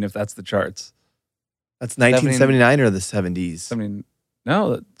insane. If that's the charts, that's 1979 or the 70s. I mean,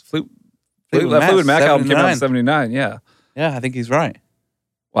 no, Fleetwood Mac Mac album came out in 79. '79. Yeah. Yeah, I think he's right.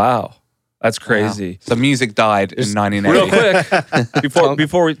 Wow, that's crazy. Wow. So music died in 1980. Real quick,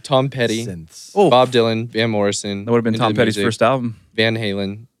 before we Tom Petty, Synths. Bob Dylan, Van Morrison. That would have been Into Tom the Petty's Music, first album. Van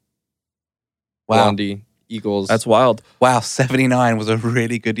Halen, Wow. Blondie, Eagles. That's wild. Wow, 79 was a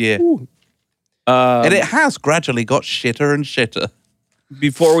really good year. And it has gradually got shitter and shitter.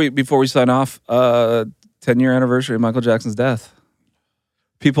 Before we sign off, 10-year anniversary of Michael Jackson's death.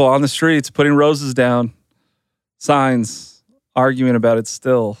 People on the streets putting roses down, signs, arguing about it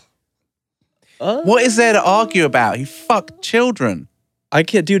still. What is there to argue about? He fucked children. I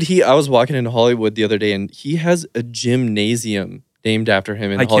can't, dude. I was walking in Hollywood the other day, and he has a gymnasium named after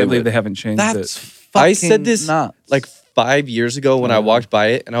him in I Hollywood. can't believe they haven't changed That's it. fucking I said this nuts. like 5 years ago when I walked by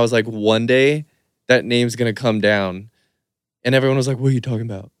it, and I was like, one day that name's gonna come down, and everyone was like, "What are you talking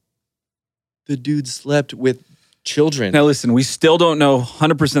about?" The dude slept with children. Now listen, we still don't know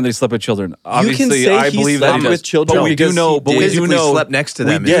 100% that he slept with children. Obviously, you can say I he believe slept that he with does. children But we do because know. he But we did. do Physically know slept next to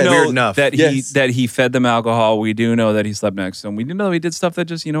we them. do It's know weird enough. that Yes. he fed them alcohol. We do know that he slept next to them. We do know he did stuff that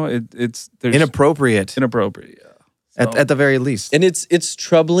just there's Inappropriate. inappropriate. Yeah. So- At the very least. And it's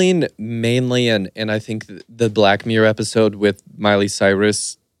troubling mainly, and I think the Black Mirror episode with Miley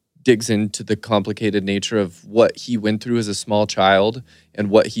Cyrus digs into the complicated nature of what he went through as a small child and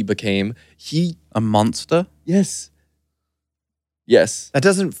what he became. a monster? Yes. That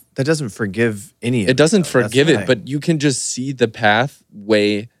doesn't forgive any of It doesn't though. That's forgive it, why. but you can just see the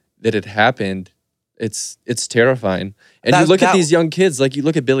pathway that it happened. It's terrifying. And you look at these young kids, like you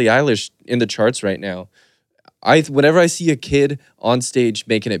look at Billie Eilish in the charts right now. Whenever I see a kid on stage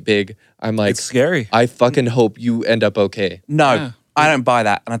making it big, I'm like, It's scary. I fucking hope you end up okay. No, Yeah. I don't buy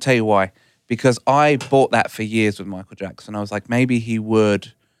that. And I'll tell you why. Because I bought that for years with Michael Jackson. I was like, maybe he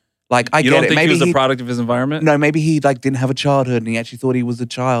would. Like, I You get don't it. think Maybe he was a product of his environment? No, maybe he didn't have a childhood and he actually thought he was a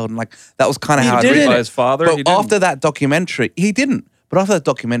child. And like, that was kind of how I didn't. read By it. his father? But He didn't. after that documentary, he didn't. But after that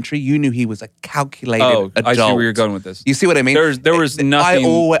documentary, you knew he was a calculated adult. I see where you're going with this. You see what I mean? There was nothing.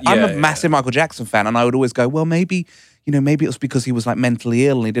 I'm yeah, a massive Michael Jackson fan, and I would always go, well, maybe it was because he was like mentally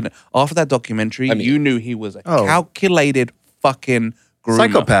ill and he didn't. After that documentary, you knew he was a calculated fucking groomer.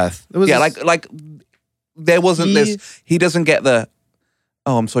 Psychopath. It was like there wasn't this. He doesn't get the.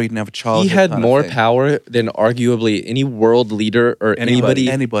 Oh, I'm sorry, you didn't have a child. He had more power than arguably any world leader or anybody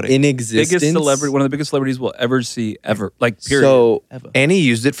in existence. biggest celebrity, one of the biggest celebrities we'll ever see ever. Like period. So, and he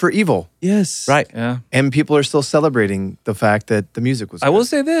used it for evil. yes. Right. yeah. And people are still celebrating the fact that the music was I good. will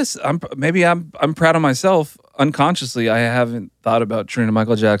say this. I'm proud of myself. Unconsciously, I haven't thought about turning a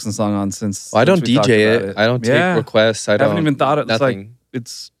Michael Jackson song on since. Well, I don't since we talked DJ about it. I don't take requests. I haven't even thought it. It's like nothing.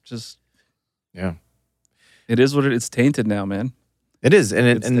 it's just. Yeah. It is what it's tainted now, man. It is. And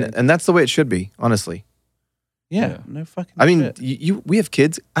It's and that's the way it should be, honestly. Yeah. No fucking. I mean, shit. we have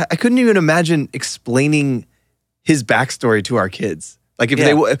kids. I couldn't even imagine explaining his backstory to our kids. Like if the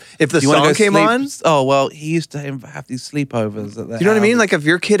Do you wanna song go came sleep? on, Oh well, he used to have these sleepovers. At you know what I mean? Like if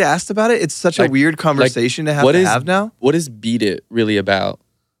your kid asked about it, it's such a Like- weird conversation to what is- have now. What is Beat It really about?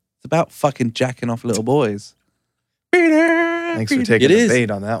 it's about fucking jacking off little boys. Thanks for taking It the is.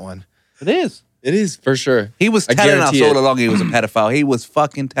 bait on that one. It is. It is for sure. He was I telling us guarantee all it. along he was a pedophile. He was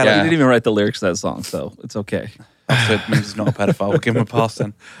fucking telling He Yeah. us. didn't even write the lyrics to that song, so it's okay. So it means he's not a pedophile. We'll give him a pass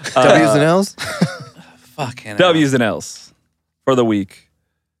then. W's and L's? Fucking hell. W's and L's for the week.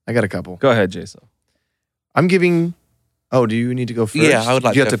 I got a couple. Go ahead, Jason. I'm giving Oh, do you need to go first? Yeah, I would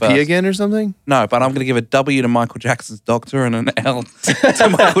like Do you to have go to pee first. again or something? No, but I'm going to give a W to Michael Jackson's doctor and an L to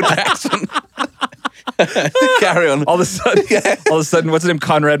Michael Jackson. Carry on. All of a sudden, what's his name?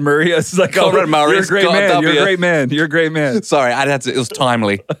 Conrad Murray. It's like, Conrad Murray's You're a great got a man. You're a W. great man. You're a great man. Sorry, it was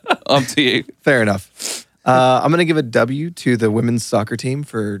timely. Up to you. Fair enough. I'm going to give a W to the women's soccer team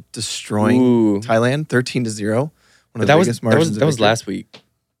for destroying Thailand 13-0. One of the biggest margins. That was last week.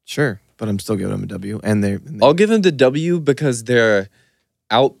 Sure, but I'm still giving them a W. And I'll give them the W because they're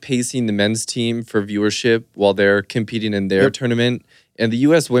outpacing the men's team for viewership while they're competing in their tournament. And the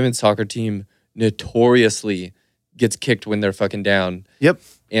U.S. women's soccer team notoriously gets kicked when they're fucking down. Yep.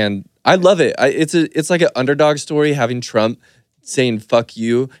 And I love it. It's like an underdog story having Trump saying "fuck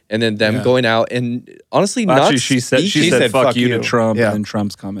you" and then them going out and honestly not. Actually, she said "fuck you" to Trump, and then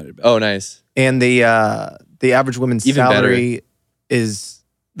Trump's commented back. Oh, nice. And the average women's Even salary is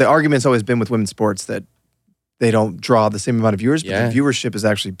the argument's always been with women's sports that they don't draw the same amount of viewers, but the viewership is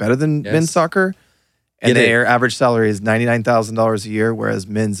actually better than men's soccer. And their average salary is $99,000 a year, whereas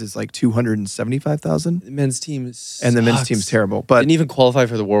men's is like $275,000. The men's team sucks. And the men's team's terrible. But didn't even qualify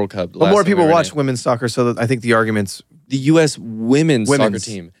for the World Cup. But more people watch women's soccer, so I think the argument's the U.S. women's soccer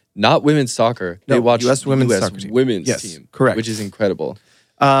team, not women's soccer. They watch U.S. women's soccer team. Women's yes, team, correct, which is incredible.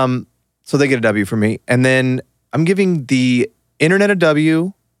 So they get a W from me, and then I'm giving the internet a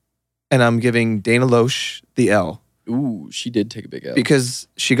W, and I'm giving Dana Loesch the L. Ooh, she did take a big L because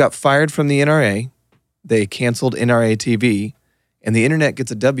she got fired from the NRA. They canceled NRA TV, and the internet gets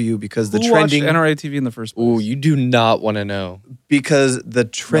a W because the trending NRA TV in the first place. Ooh, you do not want to know. Because the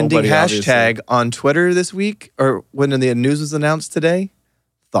trending hashtag on Twitter this week, or when the news was announced today,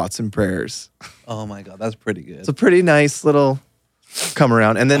 thoughts and prayers. Oh my God, that's pretty good. It's a pretty nice little come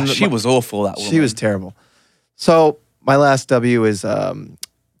around. And then she was awful, that woman. She was terrible. So my last W is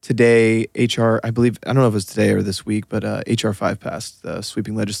today, HR, I believe, I don't know if it was today or this week, but HR 5 passed the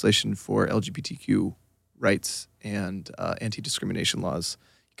sweeping legislation for LGBTQ rights and anti-discrimination laws.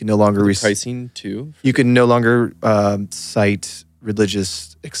 You can no longer pricing too. You can no longer cite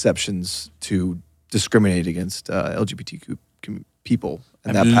religious exceptions to discriminate against LGBTQ people.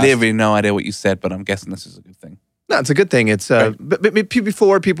 And I have literally no idea what you said, but I'm guessing this is a good thing. No, it's a good thing. It's but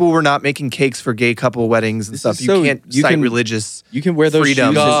before people were not making cakes for gay couple weddings and stuff. You can't cite religious. You can wear those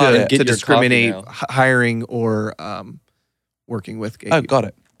freedom shoes to discriminate hiring or working with gay. Oh, people.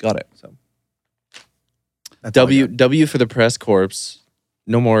 got it. So W for the press corps.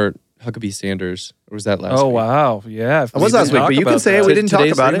 No more Huckabee Sanders. Or was that last week? Oh, wow. Yeah. It was last week, but you can say it. We didn't talk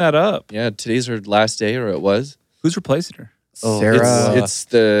about it. That up. Yeah, today's her last day, or it was. Who's replacing her? Sarah.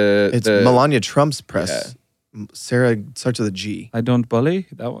 It's Melania Trump's press. Yeah. Sarah starts with a G. I don't bully.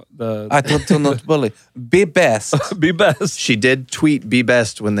 I don't not bully. Be best. Be best. She did tweet "Be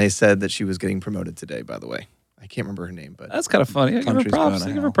best" when they said that she was getting promoted today. By the way, I can't remember her name, but that's kind of funny. I give her props.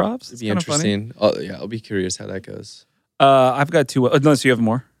 I give her props. It'd be interesting. I'll be curious how that goes. I've got two. Unless you have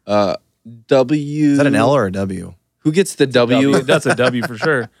more. W. Is that an L or a W? Who gets the W? That's a W for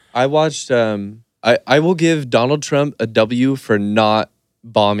sure. I watched. I will give Donald Trump a W for not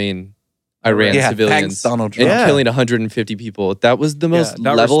bombing Iran civilians thanks, Donald Trump. and killing 150 people. That was the most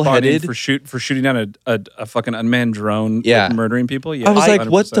level-headed for shooting down a fucking unmanned drone. Murdering people. Yeah, I was like, 100%.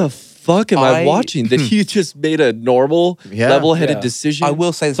 what the fuck am I watching? That he just made a normal, level-headed decision. I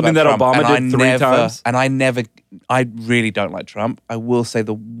will say this something that Trump, Obama did three times. And I really don't like Trump. I will say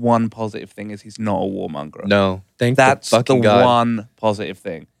the one positive thing is he's not a warmonger. No, that's the fucking God. One positive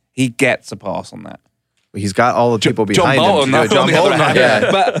thing. He gets a pass on that. He's got all the people behind Bolton, him. John Bolton,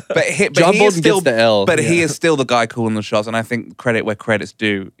 yeah. but John he is Bolton still, gets the L. But he is still the guy calling the shots, and I think credit where credit's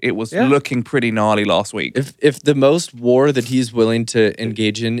due. It was looking pretty gnarly last week. If the most war that he's willing to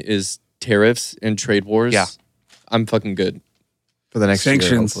engage in is tariffs and trade wars, I'm fucking good. For the next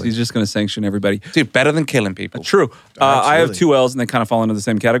sanctions, year, he's just going to sanction everybody. Dude, better than killing people. True. I have two L's, and they kind of fall into the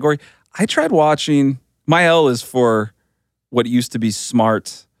same category. I tried watching. My L is for what used to be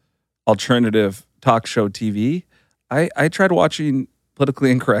smart, alternative talk show TV. I tried watching Politically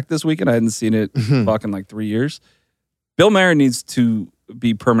Incorrect this weekend. I hadn't seen it fucking like 3 years. Bill Maher needs to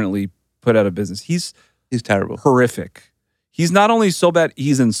be permanently put out of business. He's terrible, horrific. He's not only so bad,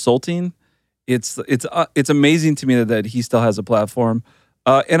 he's insulting. It's amazing to me that he still has a platform.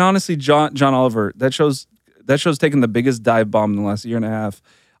 And honestly, John Oliver, that show's taken the biggest dive bomb in the last year and a half.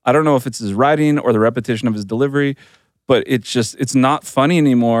 I don't know if it's his writing or the repetition of his delivery, but it's not funny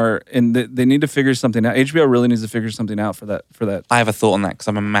anymore, and they need to figure something out. HBO really needs to figure something out for that. I have a thought on that because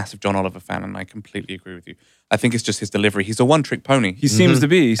I'm a massive John Oliver fan, and I completely agree with you. I think it's just his delivery. He's a one-trick pony. He seems to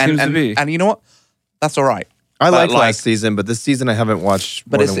be. And you know what? That's all right. I liked last season, but this season I haven't watched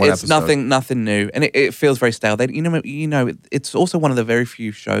more than one episode. It's nothing new, and it feels very stale. It's also one of the very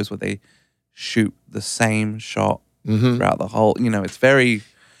few shows where they shoot the same shot throughout the whole. It's very.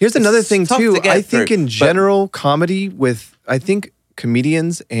 Here's another thing too. I think through, in general, comedy I think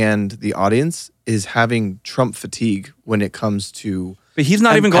comedians and the audience is having Trump fatigue when it comes to. But he's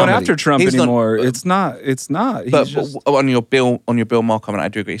not even going comedy. after Trump anymore. It's not. But on your Bill Maher comment, I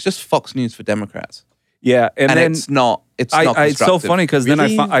do agree. It's just Fox News for Democrats. Yeah, and then it's not. It's not. It's so funny because then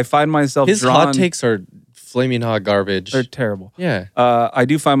I find myself his drawn. hot takes are flaming hot garbage. They're terrible. Yeah. I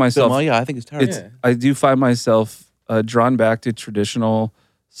do find myself. I think it's terrible. I do find myself drawn back to traditional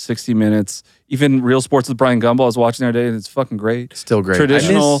 60 Minutes, even Real Sports with Brian Gumbel. I was watching the other day, and it's fucking great. Still great.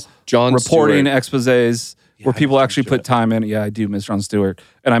 Traditional Jon reporting Stewart. exposés where people actually put time in. Yeah, I do miss Jon Stewart,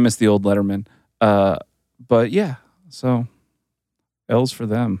 and I miss the old Letterman. But yeah, so L's for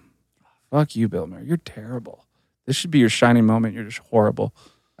them. Fuck you, Bill Maher. You're terrible. This should be your shining moment. You're just horrible.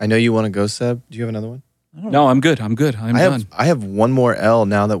 I know you want to go, Seb. Do you have another one? No, I'm good. I'm done. I have one more L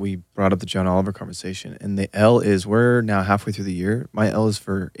now that we brought up the John Oliver conversation. And the L is, we're now halfway through the year. My L is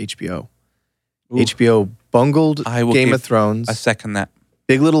for HBO. Ooh. HBO bungled Game of Thrones. I second that.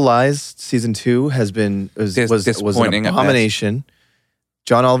 Big Little Lies season 2 was an abomination.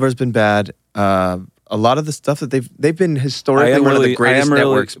 John Oliver's been bad. A lot of the stuff that they've been historically one of the greatest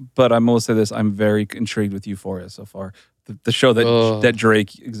networks. But I will say this: I'm very intrigued with Euphoria so far. The show that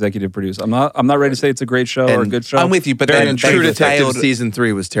Drake executive produced. I'm not ready to say it's a great show or a good show. I'm with you, but then True Detective season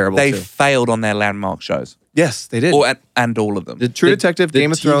 3 was terrible. They failed on their landmark shows. Yes, they did. And all of them. The True Detective,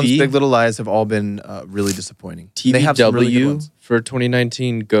 Game of Thrones, Big Little Lies have all been really disappointing. TVW they have some really good ones. For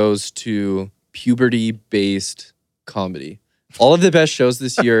 2019 goes to puberty-based comedy. All of the best shows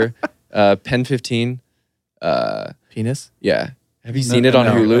this year. Pen 15. Penis? Yeah. Have you seen it on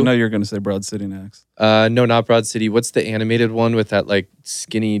Hulu? I know you're going to say Broad City next. No, not Broad City. What's the animated one with that like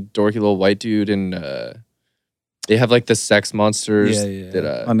skinny, dorky little white dude? And they have like the sex monsters.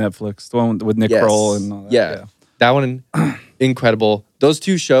 That, on Netflix. The one with Nick Kroll and all that. Yeah. That one, incredible. Those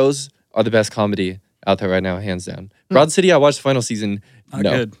two shows are the best comedy out there right now, hands down. Broad City, I watched the final season. Not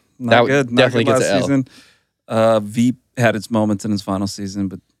good. Not good. Definitely gets an L. Season. Veep had its moments in his final season,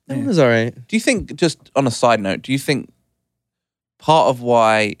 but it was all right. Do you think, just on a side note, do you think part of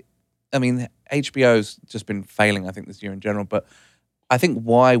why, I mean, HBO's just been failing, I think, this year in general, but I think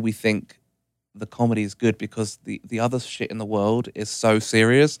why we think the comedy is good because the other shit in the world is so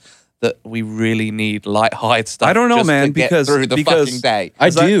serious that we really need light-hearted stuff. I don't know, just man, to get because through the fucking day.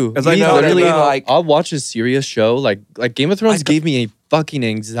 I do. As I know, literally, like, I'll watch a serious show. Like Game of Thrones gave me a fucking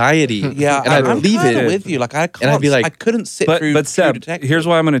anxiety. Yeah, and I'm leave it with you. Like I can't. And I'd be like, I couldn't sit through. But Seb, Detective. here's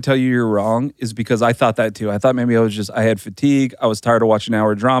why I'm going to tell you you're wrong. Is because I thought that too. I thought maybe I had fatigue. I was tired of watching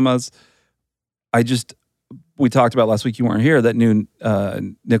hour dramas. We talked about last week. You weren't here. That new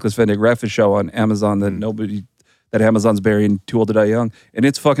Nicholas Van Refn show on Amazon that Amazon's burying Too Old to Die Young, and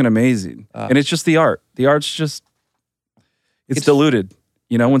it's fucking amazing. And it's just the art. The art's just it's diluted.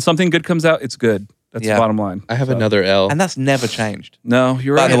 You know, when something good comes out, it's good. That's the bottom line. I have another L. And that's never changed. No,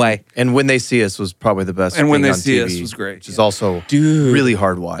 you're right. By the way. And When They See Us was probably the best. And When They on See TV, Us was great. Which is also Dude, really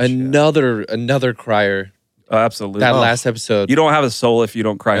hard watch. Another crier. Oh, absolutely. That last episode. You don't have a soul if you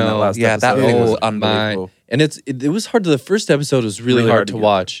don't cry in that last episode. That thing was unbelievable. And it was hard. The first episode was really hard to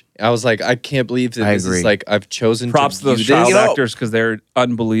watch. I was like, I can't believe that this is like I've chosen Props to do those child this. actors because they're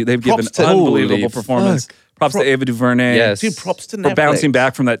unbelievable. They've given to- unbelievable Holy performance. Props to Ava DuVernay. Yes. Dude, props to For Netflix. bouncing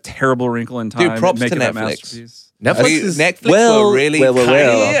back from that terrible wrinkle in time. Dude, props and making to that Netflix. masterpiece. Netflix were really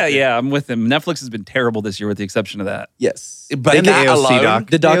Yeah, I'm with him. Netflix has been terrible this year with the exception of that. Yes. But And the that AOC alone, doc.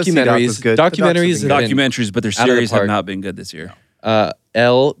 The The AOC doc documentaries. was good. Documentaries. The docs have been Documentaries, but their out of the series have park. not been good this year.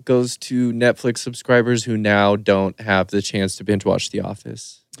 L goes to Netflix subscribers who now don't have the chance to binge watch The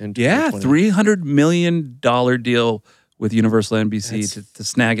Office. Yeah, $300 million deal with Universal NBC to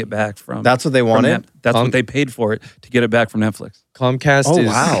snag it back from. That's what they wanted? That's what they paid for it to get it back from Netflix.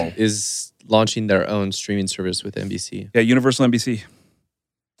 Comcast is launching their own streaming service with NBC. Yeah, Universal NBC.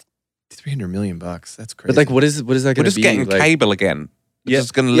 $300 million. That's crazy. But like, what is that we're going to just be? getting like, cable again. It's Yeah.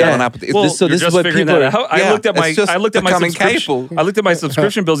 just going to live on Apple. Well, so you're this is just what figuring people that are- out. I looked at my it's just becoming subscription. cable. I looked at my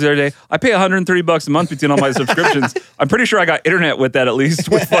subscription bills the other day. I pay $130 a month between all my subscriptions. I'm pretty sure I got internet with that at least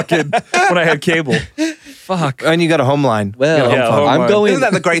with fucking when I had cable. Fuck. And you got a home line. Well, Yeah, home I'm line. going. Isn't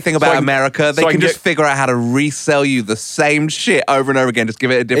that the great thing about America? They so I can can just figure out how to resell you the same shit over and over again. Just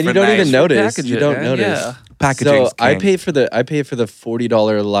give it a and different you don't name. even notice. Package You it, don't man. notice. Yeah. Packaging's So I king. pay for the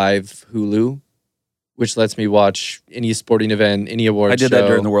 $40 live Hulu, which lets me watch any sporting event, any award I did show. that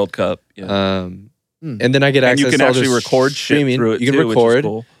during the World Cup. Yeah. And then I get and access you can to all actually this record shit streaming. through it You can too, which is record.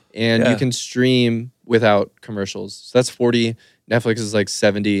 cool. and you can stream without commercials. So that's 40. Netflix is like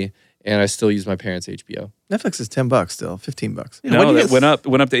 70, and I still use my parents' HBO. Netflix is $10 still, $15. Yeah, no, that went up to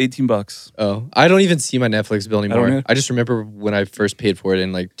 $18. Oh, I don't even see my Netflix bill anymore. either. I just remember when I first paid for it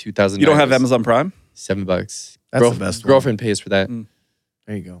in like 2009. You don't have Amazon Prime? $7. That's the best one. Girlfriend pays for that.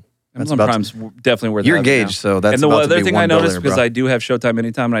 There you go. Amazon Prime's definitely worth it. You're engaged, so that's And the about to other be thing $1 I noticed, there, because bro. I do have Showtime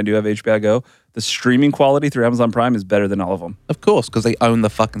Anytime and I do have HBO Go, the streaming quality through Amazon Prime is better than all of them. Of course, because they own the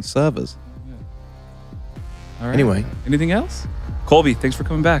fucking servers. All right. Anyway. Anything else? Colby, thanks for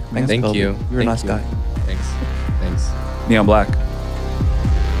coming back, man. Thank Colby. you. You're a Thank nice you. guy. Thanks. Neon Black.